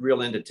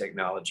real into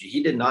technology.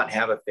 He did not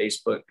have a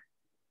Facebook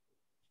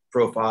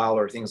profile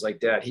or things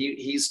like that.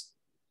 He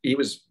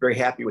was very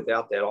happy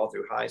without that all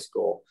through high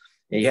school.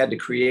 And he had to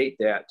create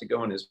that to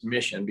go on his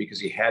mission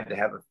because he had to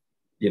have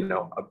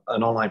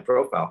an online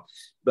profile.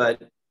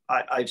 But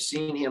I've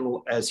seen him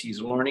as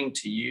he's learning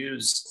to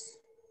use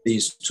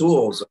these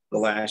tools the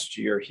last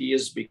year, he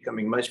is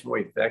becoming much more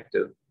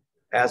effective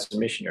as a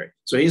missionary.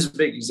 So he's a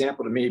big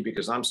example to me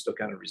because I'm still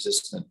kind of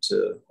resistant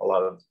to a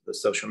lot of the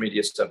social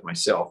media stuff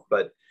myself.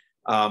 But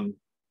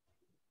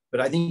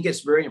I think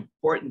it's very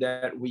important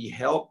that we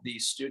help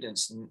these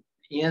students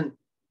in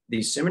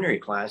these seminary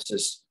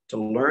classes to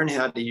learn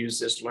how to use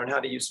this, learn how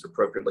to use it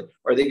appropriately.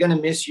 Are they going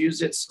to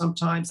misuse it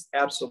sometimes?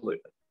 Absolutely.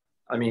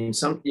 I mean,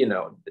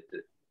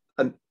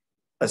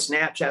 a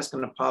Snapchat's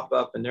going to pop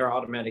up and they're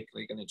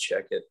automatically going to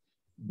check it.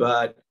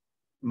 But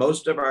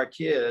most of our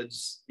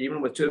kids,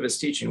 even with 2 of us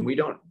teaching, we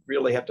don't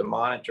really have to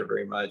monitor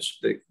very much.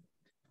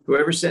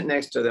 Whoever's sitting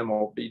next to them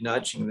will be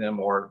nudging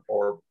them or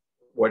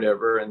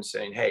whatever and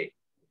saying, hey,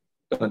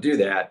 don't do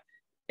that.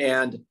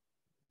 And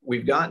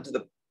we've gotten to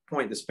the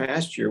point this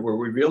past year where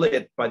we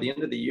really, by the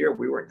end of the year,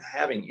 we weren't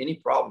having any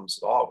problems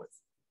at all with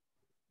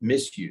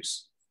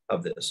misuse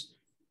of this.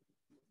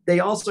 They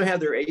also have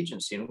their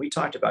agency, and we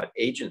talked about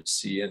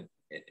agency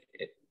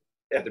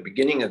at the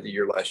beginning of the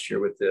year last year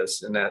with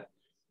this, and that,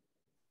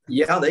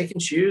 yeah, they can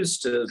choose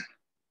to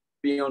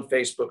be on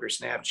Facebook or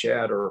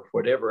Snapchat or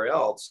whatever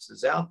else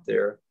is out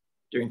there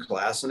during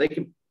class, and they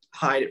can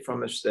hide it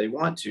from us if they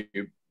want to.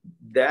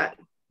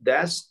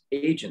 That's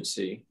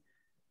agency.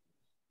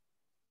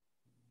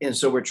 And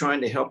so we're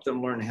trying to help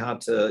them learn how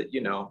to,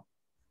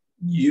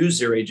 use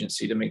their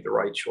agency to make the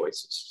right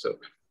choices. So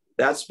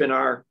that's been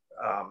our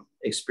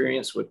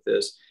experience with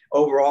this.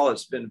 Overall,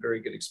 it's been a very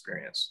good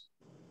experience.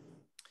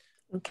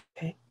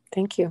 Okay,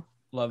 thank you.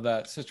 Love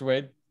that. Sister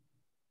Wade?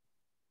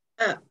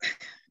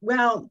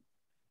 Well,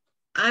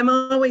 I'm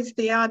always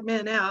the odd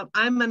man out.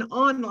 I'm an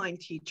online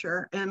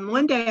teacher. And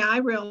one day I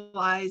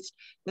realized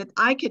that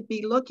I could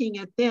be looking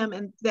at them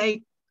and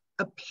they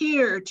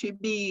appear to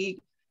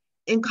be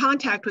in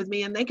contact with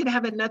me, and they could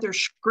have another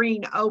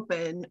screen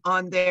open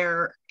on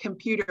their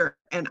computer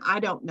and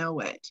I don't know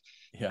it.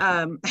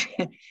 Yeah.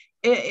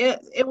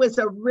 It was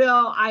a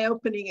real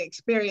eye-opening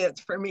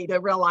experience for me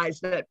to realize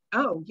that,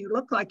 oh, you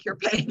look like you're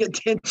paying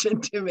attention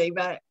to me,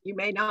 but you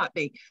may not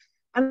be.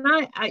 And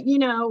I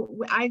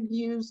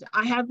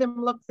have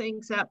them look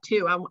things up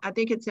too. I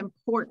think it's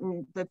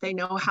important that they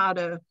know how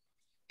to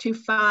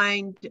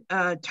find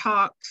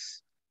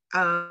talks,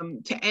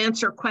 to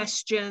answer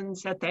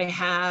questions that they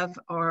have,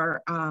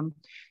 or but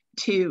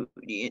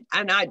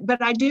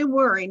I do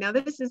worry. Now,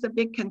 this is a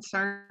big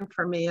concern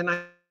for me, and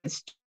I'm a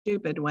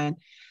stupid one.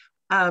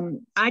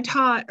 I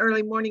taught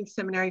early morning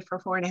seminary for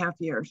 4.5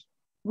 years.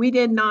 We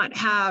did not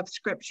have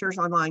scriptures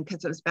online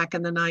because it was back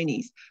in the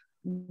 90s.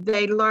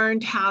 They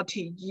learned how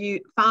to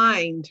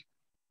find,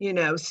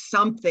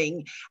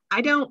 something. I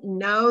don't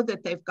know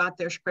that they've got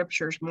their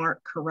scriptures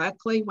marked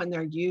correctly when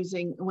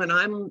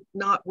I'm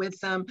not with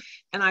them.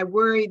 And I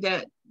worry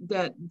that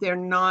they're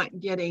not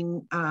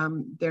getting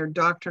their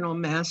doctrinal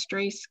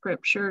mastery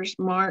scriptures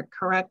marked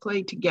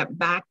correctly to get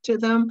back to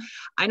them.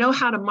 I know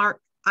how to mark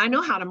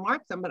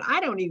them, but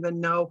I don't even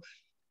know.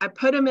 I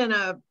put them in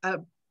a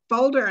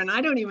folder and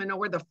I don't even know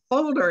where the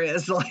folder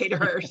is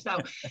later. So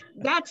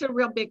that's a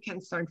real big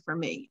concern for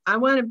me. I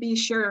want to be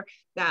sure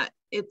that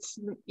it's,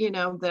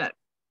 that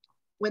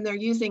when they're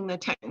using the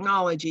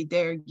technology,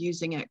 they're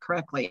using it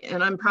correctly.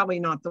 And I'm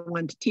probably not the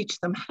one to teach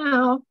them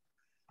how,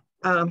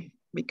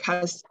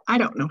 because I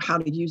don't know how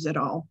to use it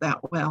all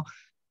that well.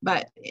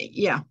 But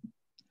yeah.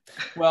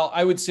 Well,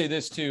 I would say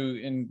this too,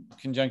 in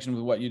conjunction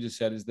with what you just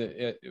said, is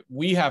that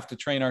we have to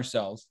train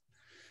ourselves.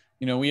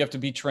 We have to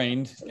be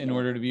trained in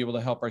order to be able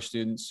to help our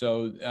students.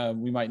 So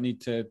we might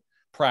need to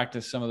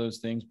practice some of those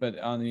things, but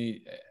on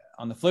the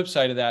flip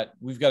side of that,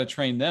 we've got to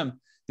train them.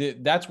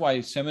 That's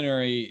why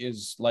seminary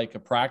is like a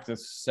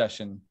practice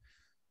session,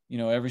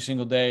 every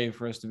single day,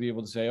 for us to be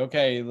able to say,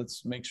 okay,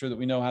 let's make sure that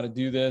we know how to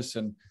do this.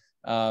 And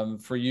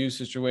for you,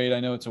 Sister Wade,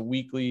 I know it's a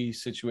weekly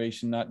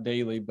situation, not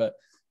daily, but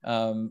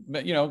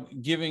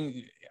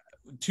giving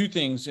two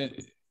things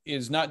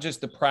is not just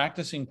the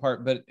practicing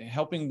part, but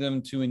helping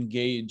them to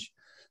engage.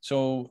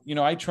 So,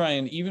 I try,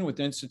 and even with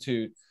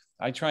Institute,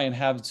 I try and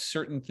have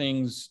certain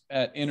things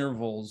at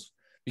intervals,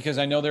 because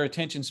I know their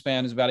attention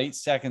span is about 8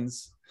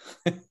 seconds.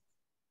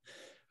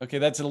 Okay,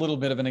 that's a little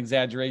bit of an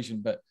exaggeration,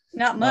 but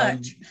not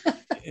much.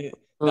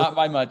 Not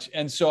by much.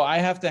 And so I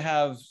have to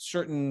have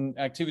certain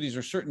activities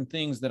or certain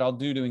things that I'll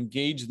do to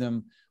engage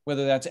them,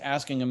 whether that's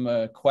asking them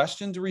a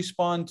question to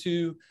respond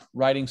to,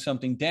 writing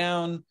something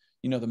down.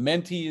 The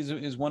mentee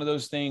is one of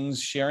those things,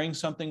 sharing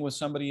something with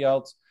somebody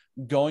else,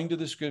 going to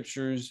the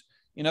scriptures.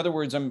 In other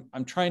words,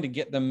 I'm trying to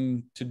get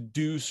them to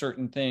do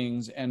certain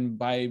things. And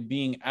by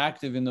being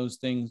active in those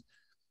things,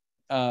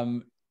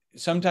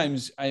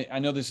 sometimes I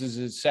know this is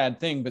a sad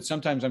thing, but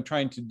sometimes I'm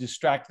trying to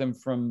distract them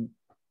from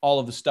all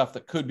of the stuff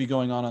that could be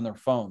going on their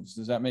phones.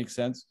 Does that make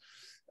sense?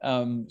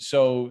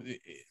 So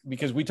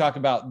because we talk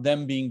about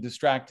them being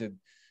distracted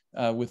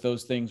with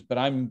those things, but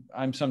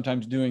I'm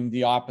sometimes doing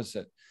the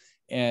opposite.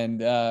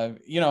 And,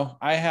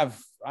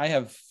 I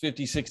have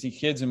 50, 60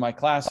 kids in my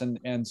class,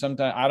 and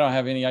sometimes I don't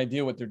have any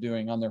idea what they're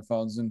doing on their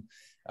phones. And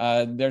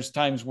there's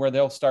times where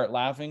they'll start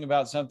laughing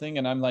about something,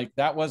 and I'm like,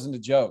 that wasn't a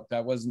joke.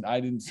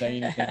 I didn't say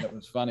anything that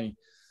was funny.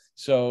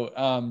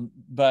 So,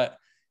 but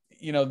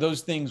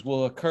those things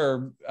will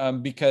occur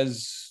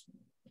because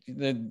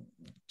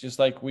just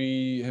like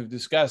we have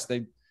discussed,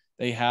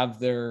 they have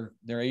their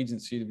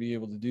agency to be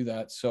able to do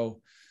that.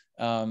 So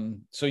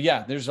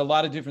yeah, there's a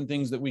lot of different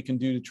things that we can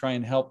do to try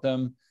and help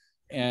them,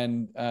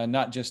 and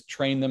not just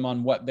train them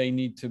on what they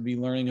need to be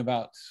learning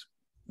about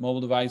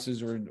mobile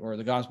devices or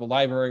the gospel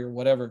library or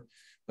whatever,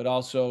 but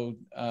also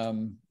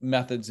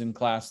methods in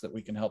class that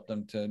we can help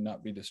them to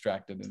not be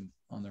distracted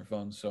on their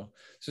phones. So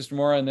Sister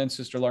Maura, and then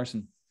Sister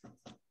Larson.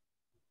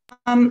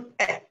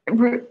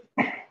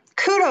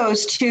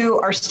 Kudos to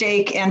our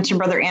stake and to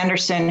Brother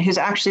Anderson, who's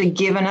actually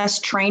given us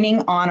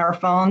training on our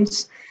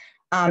phones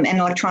and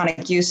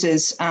electronic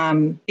uses,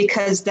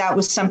 because that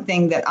was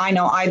something that I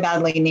know I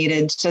badly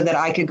needed, so that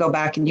I could go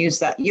back and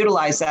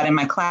utilize that in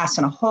my class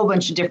in a whole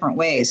bunch of different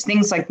ways.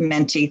 Things like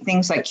Menti,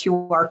 things like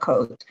QR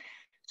codes,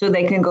 so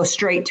they can go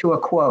straight to a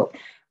quote,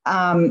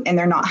 and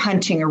they're not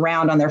hunting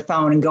around on their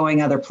phone and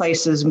going other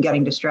places and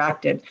getting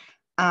distracted.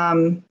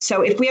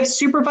 So if we have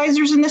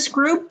supervisors in this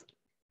group,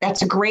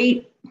 that's a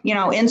great,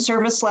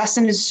 in-service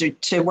lesson, is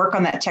to work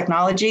on that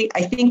technology.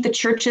 I think the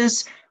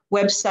church's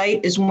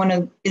website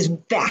is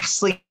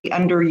vastly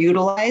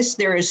underutilized.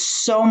 There is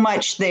so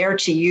much there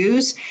to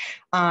use,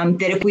 that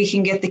if we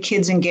can get the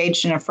kids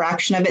engaged in a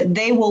fraction of it,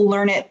 they will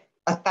learn it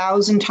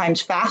 1,000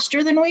 times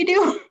faster than we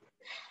do.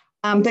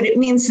 But it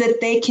means that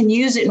they can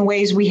use it in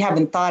ways we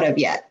haven't thought of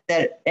yet,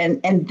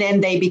 and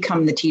then they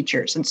become the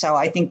teachers. And so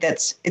I think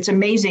it's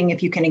amazing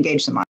if you can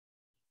engage them on.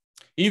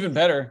 Even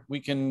better, we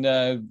can,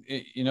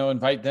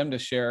 invite them to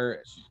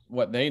share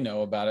what they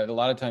know about it. A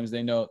lot of times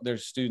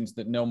there's students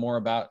that know more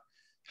about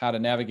how to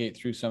navigate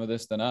through some of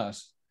this than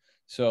us.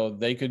 So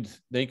they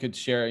could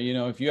share,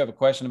 if you have a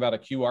question about a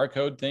QR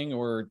code thing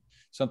or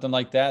something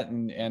like that,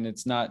 and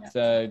it's not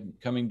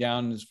coming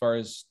down as far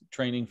as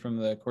training from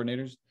the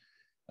coordinators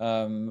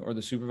or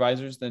the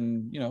supervisors,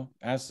 then,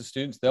 ask the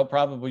students. They'll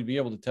probably be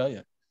able to tell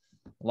you.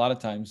 A lot of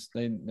times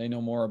they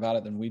know more about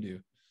it than we do.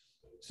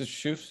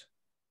 Sister Shoofs?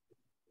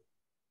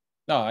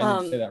 No, I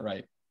didn't say that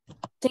right.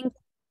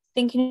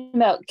 Thinking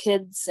about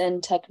kids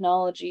and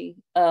technology,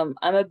 I'm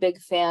a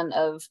big fan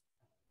of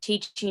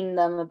teaching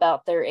them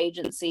about their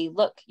agency.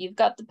 Look, you've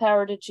got the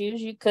power to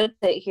choose. You could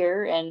sit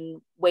here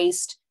and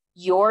waste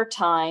your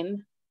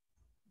time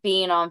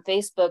being on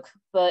Facebook,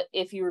 but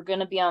if you were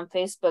going to be on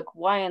Facebook,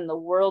 why in the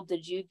world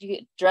did you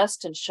get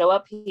dressed and show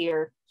up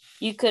here?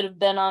 You could have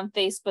been on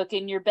Facebook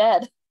in your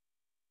bed.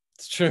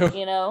 It's true.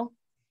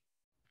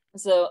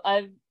 So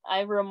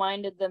I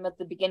reminded them at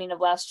the beginning of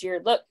last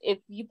year, look, if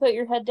you put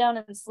your head down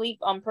and sleep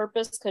on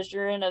purpose because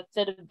you're in a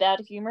fit of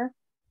bad humor,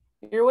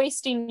 you're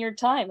wasting your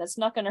time. It's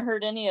not going to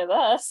hurt any of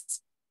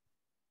us.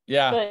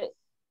 Yeah. But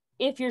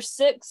if you're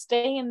sick,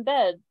 stay in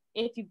bed.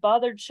 If you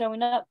bothered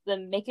showing up,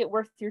 then make it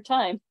worth your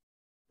time.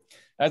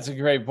 That's a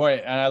great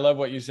point. And I love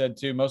what you said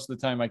too. Most of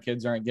the time my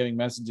kids aren't getting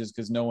messages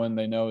because no one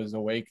they know is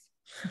awake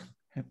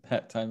at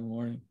that time of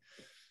morning.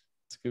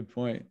 That's a good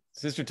point.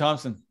 Sister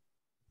Thompson.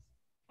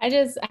 I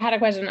had a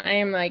question. I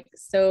am like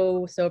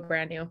so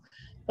brand new.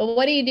 But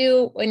what do you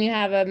do when you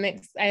have a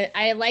mix?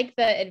 I like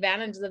the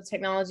advantages of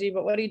technology,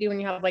 but what do you do when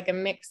you have like a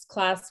mixed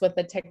class with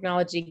a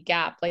technology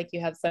gap? Like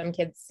you have some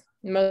kids,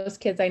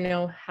 most kids I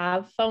know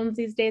have phones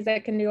these days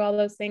that can do all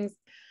those things.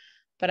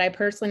 But I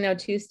personally know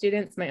 2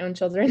 students, my own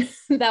children,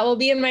 that will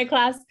be in my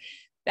class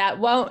that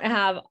won't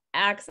have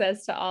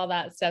access to all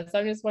that stuff. So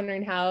I'm just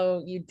wondering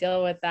how you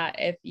deal with that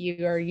if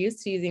you are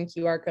used to using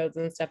QR codes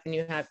and stuff and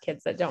you have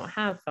kids that don't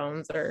have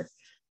phones or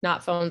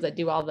not phones that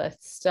do all this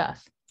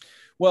stuff.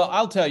 Well,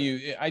 I'll tell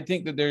you, I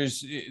think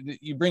that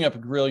you bring up a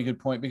really good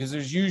point, because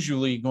there's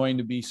usually going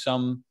to be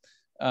some,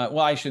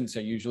 I shouldn't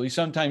say usually,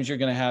 sometimes you're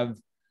going to have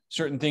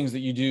certain things that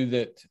you do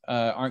that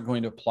aren't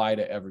going to apply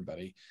to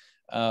everybody.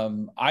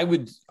 I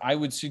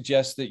would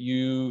suggest that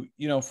you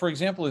for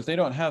example, if they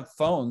don't have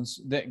phones,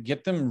 that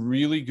get them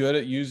really good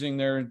at using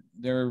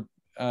their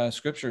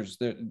scriptures,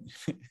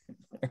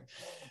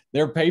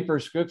 their paper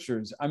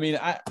scriptures. I mean,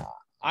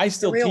 I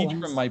still teach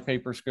from my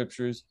paper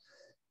scriptures.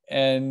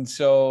 And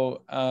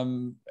so,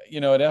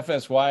 at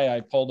FSY,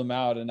 I pulled them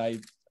out and I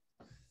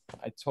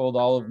told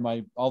all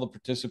the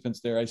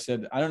participants there, I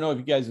said, I don't know if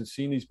you guys have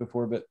seen these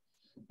before, but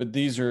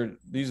these are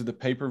the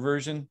paper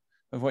version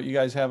of what you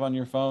guys have on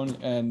your phone.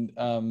 And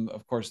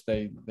of course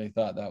they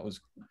thought that was,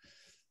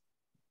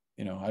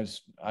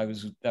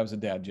 that was a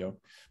dad joke.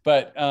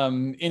 But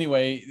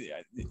anyway,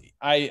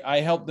 I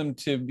helped them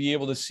to be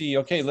able to see,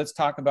 okay, let's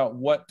talk about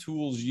what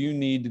tools you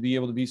need to be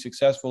able to be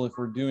successful. If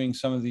we're doing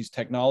some of these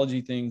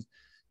technology things,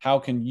 how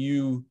can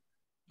you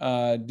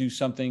do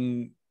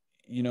something,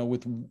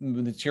 with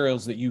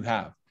materials that you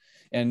have?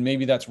 And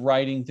maybe that's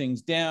writing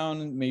things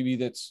down. Maybe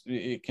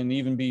it can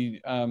even be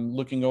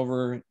looking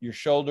over your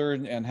shoulder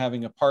and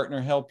having a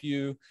partner help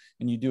you,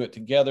 and you do it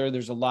together.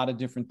 There's a lot of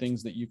different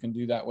things that you can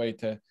do that way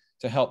to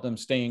help them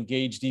stay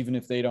engaged, even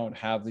if they don't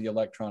have the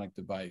electronic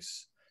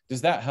device.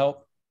 Does that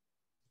help?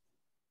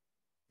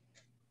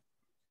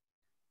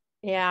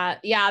 Yeah,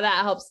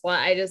 that helps a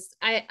lot.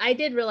 I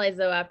did realize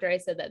though, after I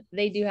said that,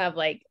 they do have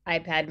like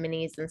iPad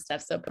minis and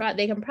stuff. So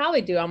they can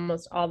probably do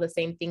almost all the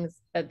same things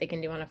that they can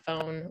do on a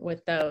phone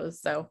with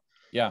those. So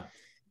yeah.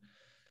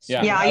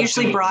 I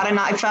usually brought an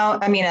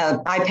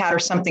iPad or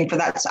something for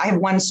that. So I have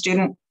one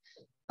student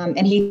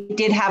and he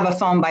did have a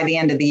phone by the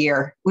end of the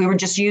year. We were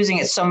just using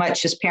it so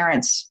much, his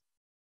parents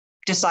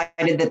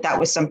decided that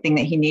was something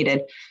that he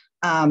needed.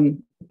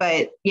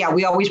 But yeah,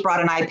 we always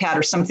brought an iPad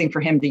or something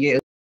for him to use.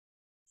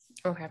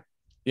 Okay.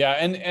 Yeah.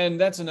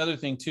 And that's another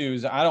thing too,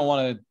 is I don't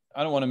want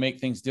to make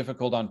things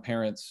difficult on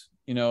parents,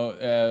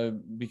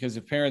 because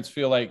if parents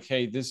feel like,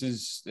 hey, this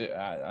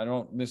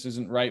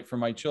isn't right for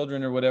my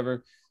children or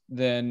whatever,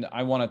 then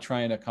I want to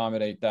try and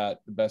accommodate that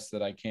the best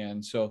that I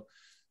can. So,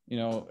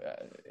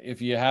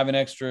 if you have an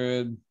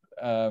extra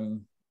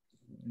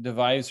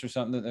device or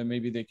something that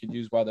maybe they could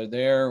use while they're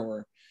there,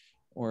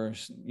 or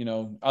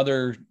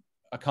other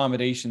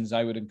accommodations,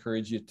 I would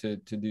encourage you to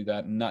do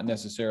that and not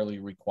necessarily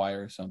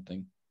require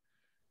something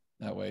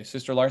that way.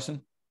 Sister Larson?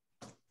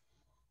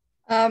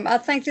 I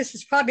think this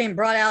has probably been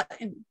brought out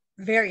in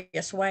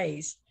various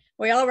ways.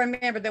 We all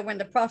remember that when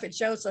the prophet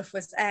Joseph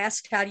was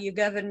asked, how do you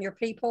govern your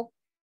people?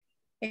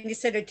 And he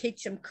said to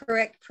teach them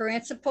correct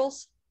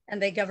principles,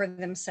 and they govern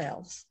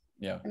themselves.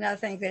 Yeah. And I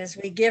think that as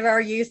we give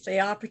our youth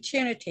the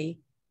opportunity,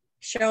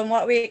 show them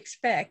what we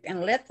expect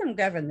and let them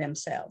govern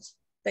themselves.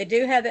 They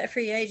do have that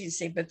free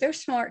agency, but they're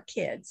smart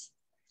kids.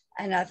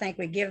 And I think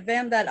we give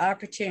them that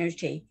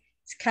opportunity.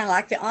 It's kind of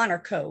like the honor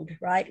code,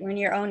 right? When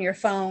you're on your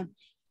phone,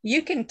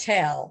 you can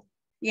tell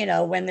you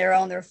know, when they're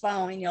on their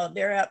phone, you know,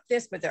 they're up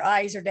this, but their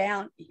eyes are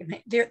down.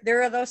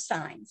 There are those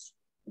signs,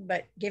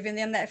 but giving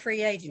them that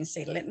free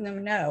agency, letting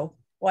them know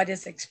what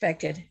is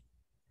expected,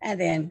 and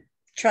then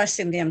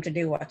trusting them to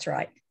do what's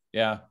right.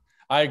 Yeah,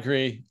 I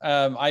agree.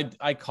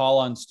 I call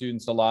on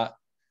students a lot.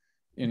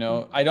 You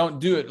know, I don't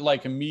do it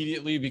like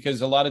immediately,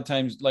 because a lot of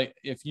times, like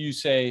if you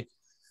say,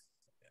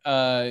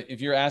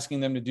 if you're asking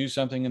them to do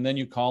something and then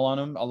you call on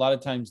them, a lot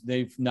of times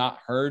they've not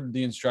heard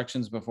the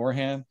instructions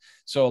beforehand.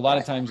 So a lot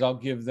of times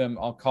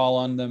I'll call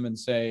on them and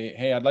say,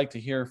 hey, I'd like to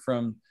hear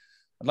from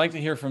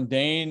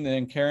Dane,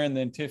 then Karen,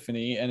 then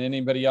Tiffany, and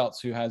anybody else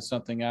who has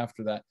something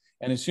after that.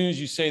 And as soon as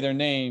you say their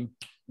name,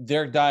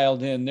 they're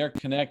dialed in, they're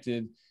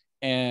connected,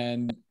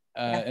 and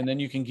then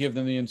you can give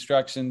them the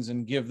instructions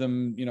and give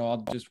them, you know,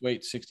 I'll just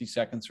wait 60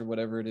 seconds or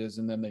whatever it is,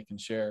 and then they can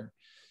share.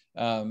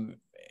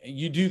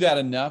 You do that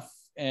enough,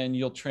 and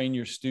you'll train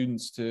your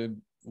students to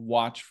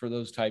watch for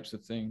those types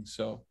of things.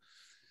 So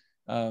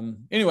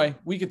anyway,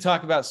 we could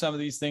talk about some of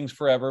these things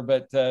forever,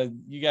 but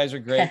you guys are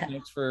great.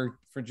 Thanks for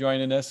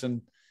joining us,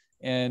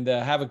 and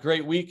have a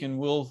great week, and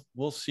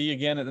we'll see you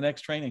again at the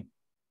next training.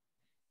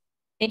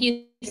 Thank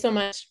you so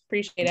much.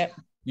 Appreciate it.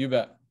 You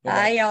bet.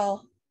 Bye,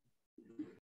 y'all.